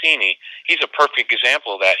Mancini, he's a perfect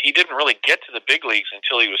example of that. He didn't really get to the big leagues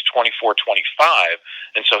until he was 24, 25,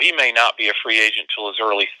 and so he may not be a free agent until his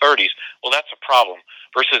early 30s. Well, that's a problem.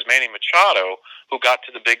 Versus Manny Machado, who got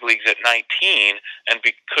to the big leagues at 19 and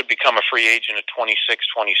could become a free agent at 26,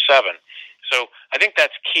 27. So I think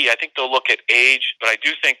that's key. I think they'll look at age, but I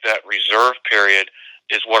do think that reserve period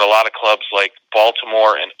is what a lot of clubs like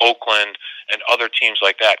Baltimore and Oakland and other teams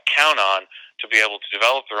like that count on to be able to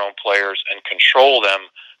develop their own players and control them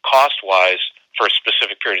cost-wise for a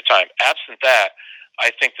specific period of time. Absent that,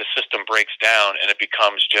 I think the system breaks down and it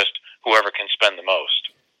becomes just whoever can spend the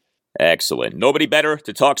most. Excellent. Nobody better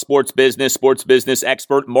to talk sports business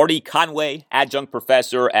expert Marty Conway, adjunct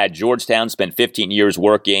professor at Georgetown, spent 15 years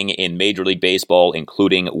working in Major League Baseball,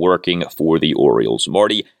 including working for the Orioles.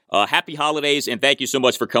 Marty, happy holidays, and thank you so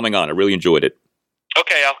much for coming on. I really enjoyed it.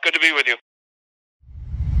 Okay, Al. Good to be with you.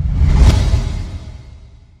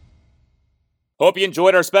 Hope you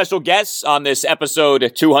enjoyed our special guests on this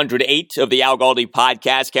episode 208 of the Al Galdi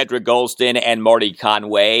podcast, Kedric Golston and Marty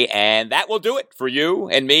Conway. And that will do it for you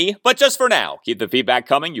and me. But just for now, keep the feedback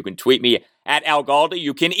coming. You can tweet me at Al Galdi.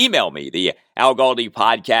 You can email me, the Al Galdi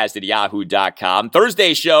podcast at yahoo.com.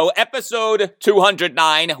 Thursday show, episode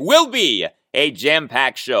 209, will be a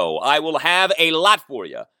jam-packed show. I will have a lot for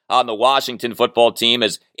you on the Washington football team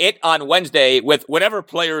as it on Wednesday, with whatever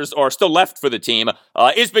players are still left for the team,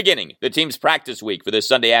 is beginning the team's practice week for this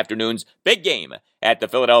Sunday afternoon's big game at the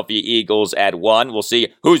Philadelphia Eagles at 1. We'll see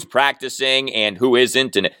who's practicing and who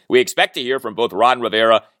isn't, and we expect to hear from both Ron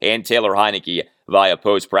Rivera and Taylor Heineke via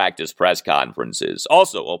post-practice press conferences.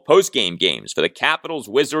 Also, post-game games for the Capitals,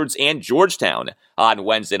 Wizards, and Georgetown on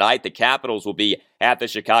Wednesday night. The Capitals will be at the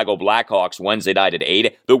Chicago Blackhawks Wednesday night at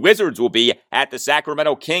 8. The Wizards will be at the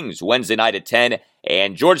Sacramento Kings Wednesday night at 10.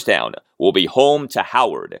 And Georgetown will be home to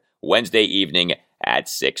Howard Wednesday evening at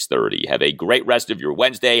 6:30. Have a great rest of your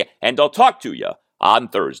Wednesday, and I'll talk to you on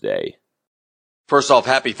Thursday. First off,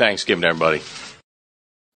 happy Thanksgiving, everybody.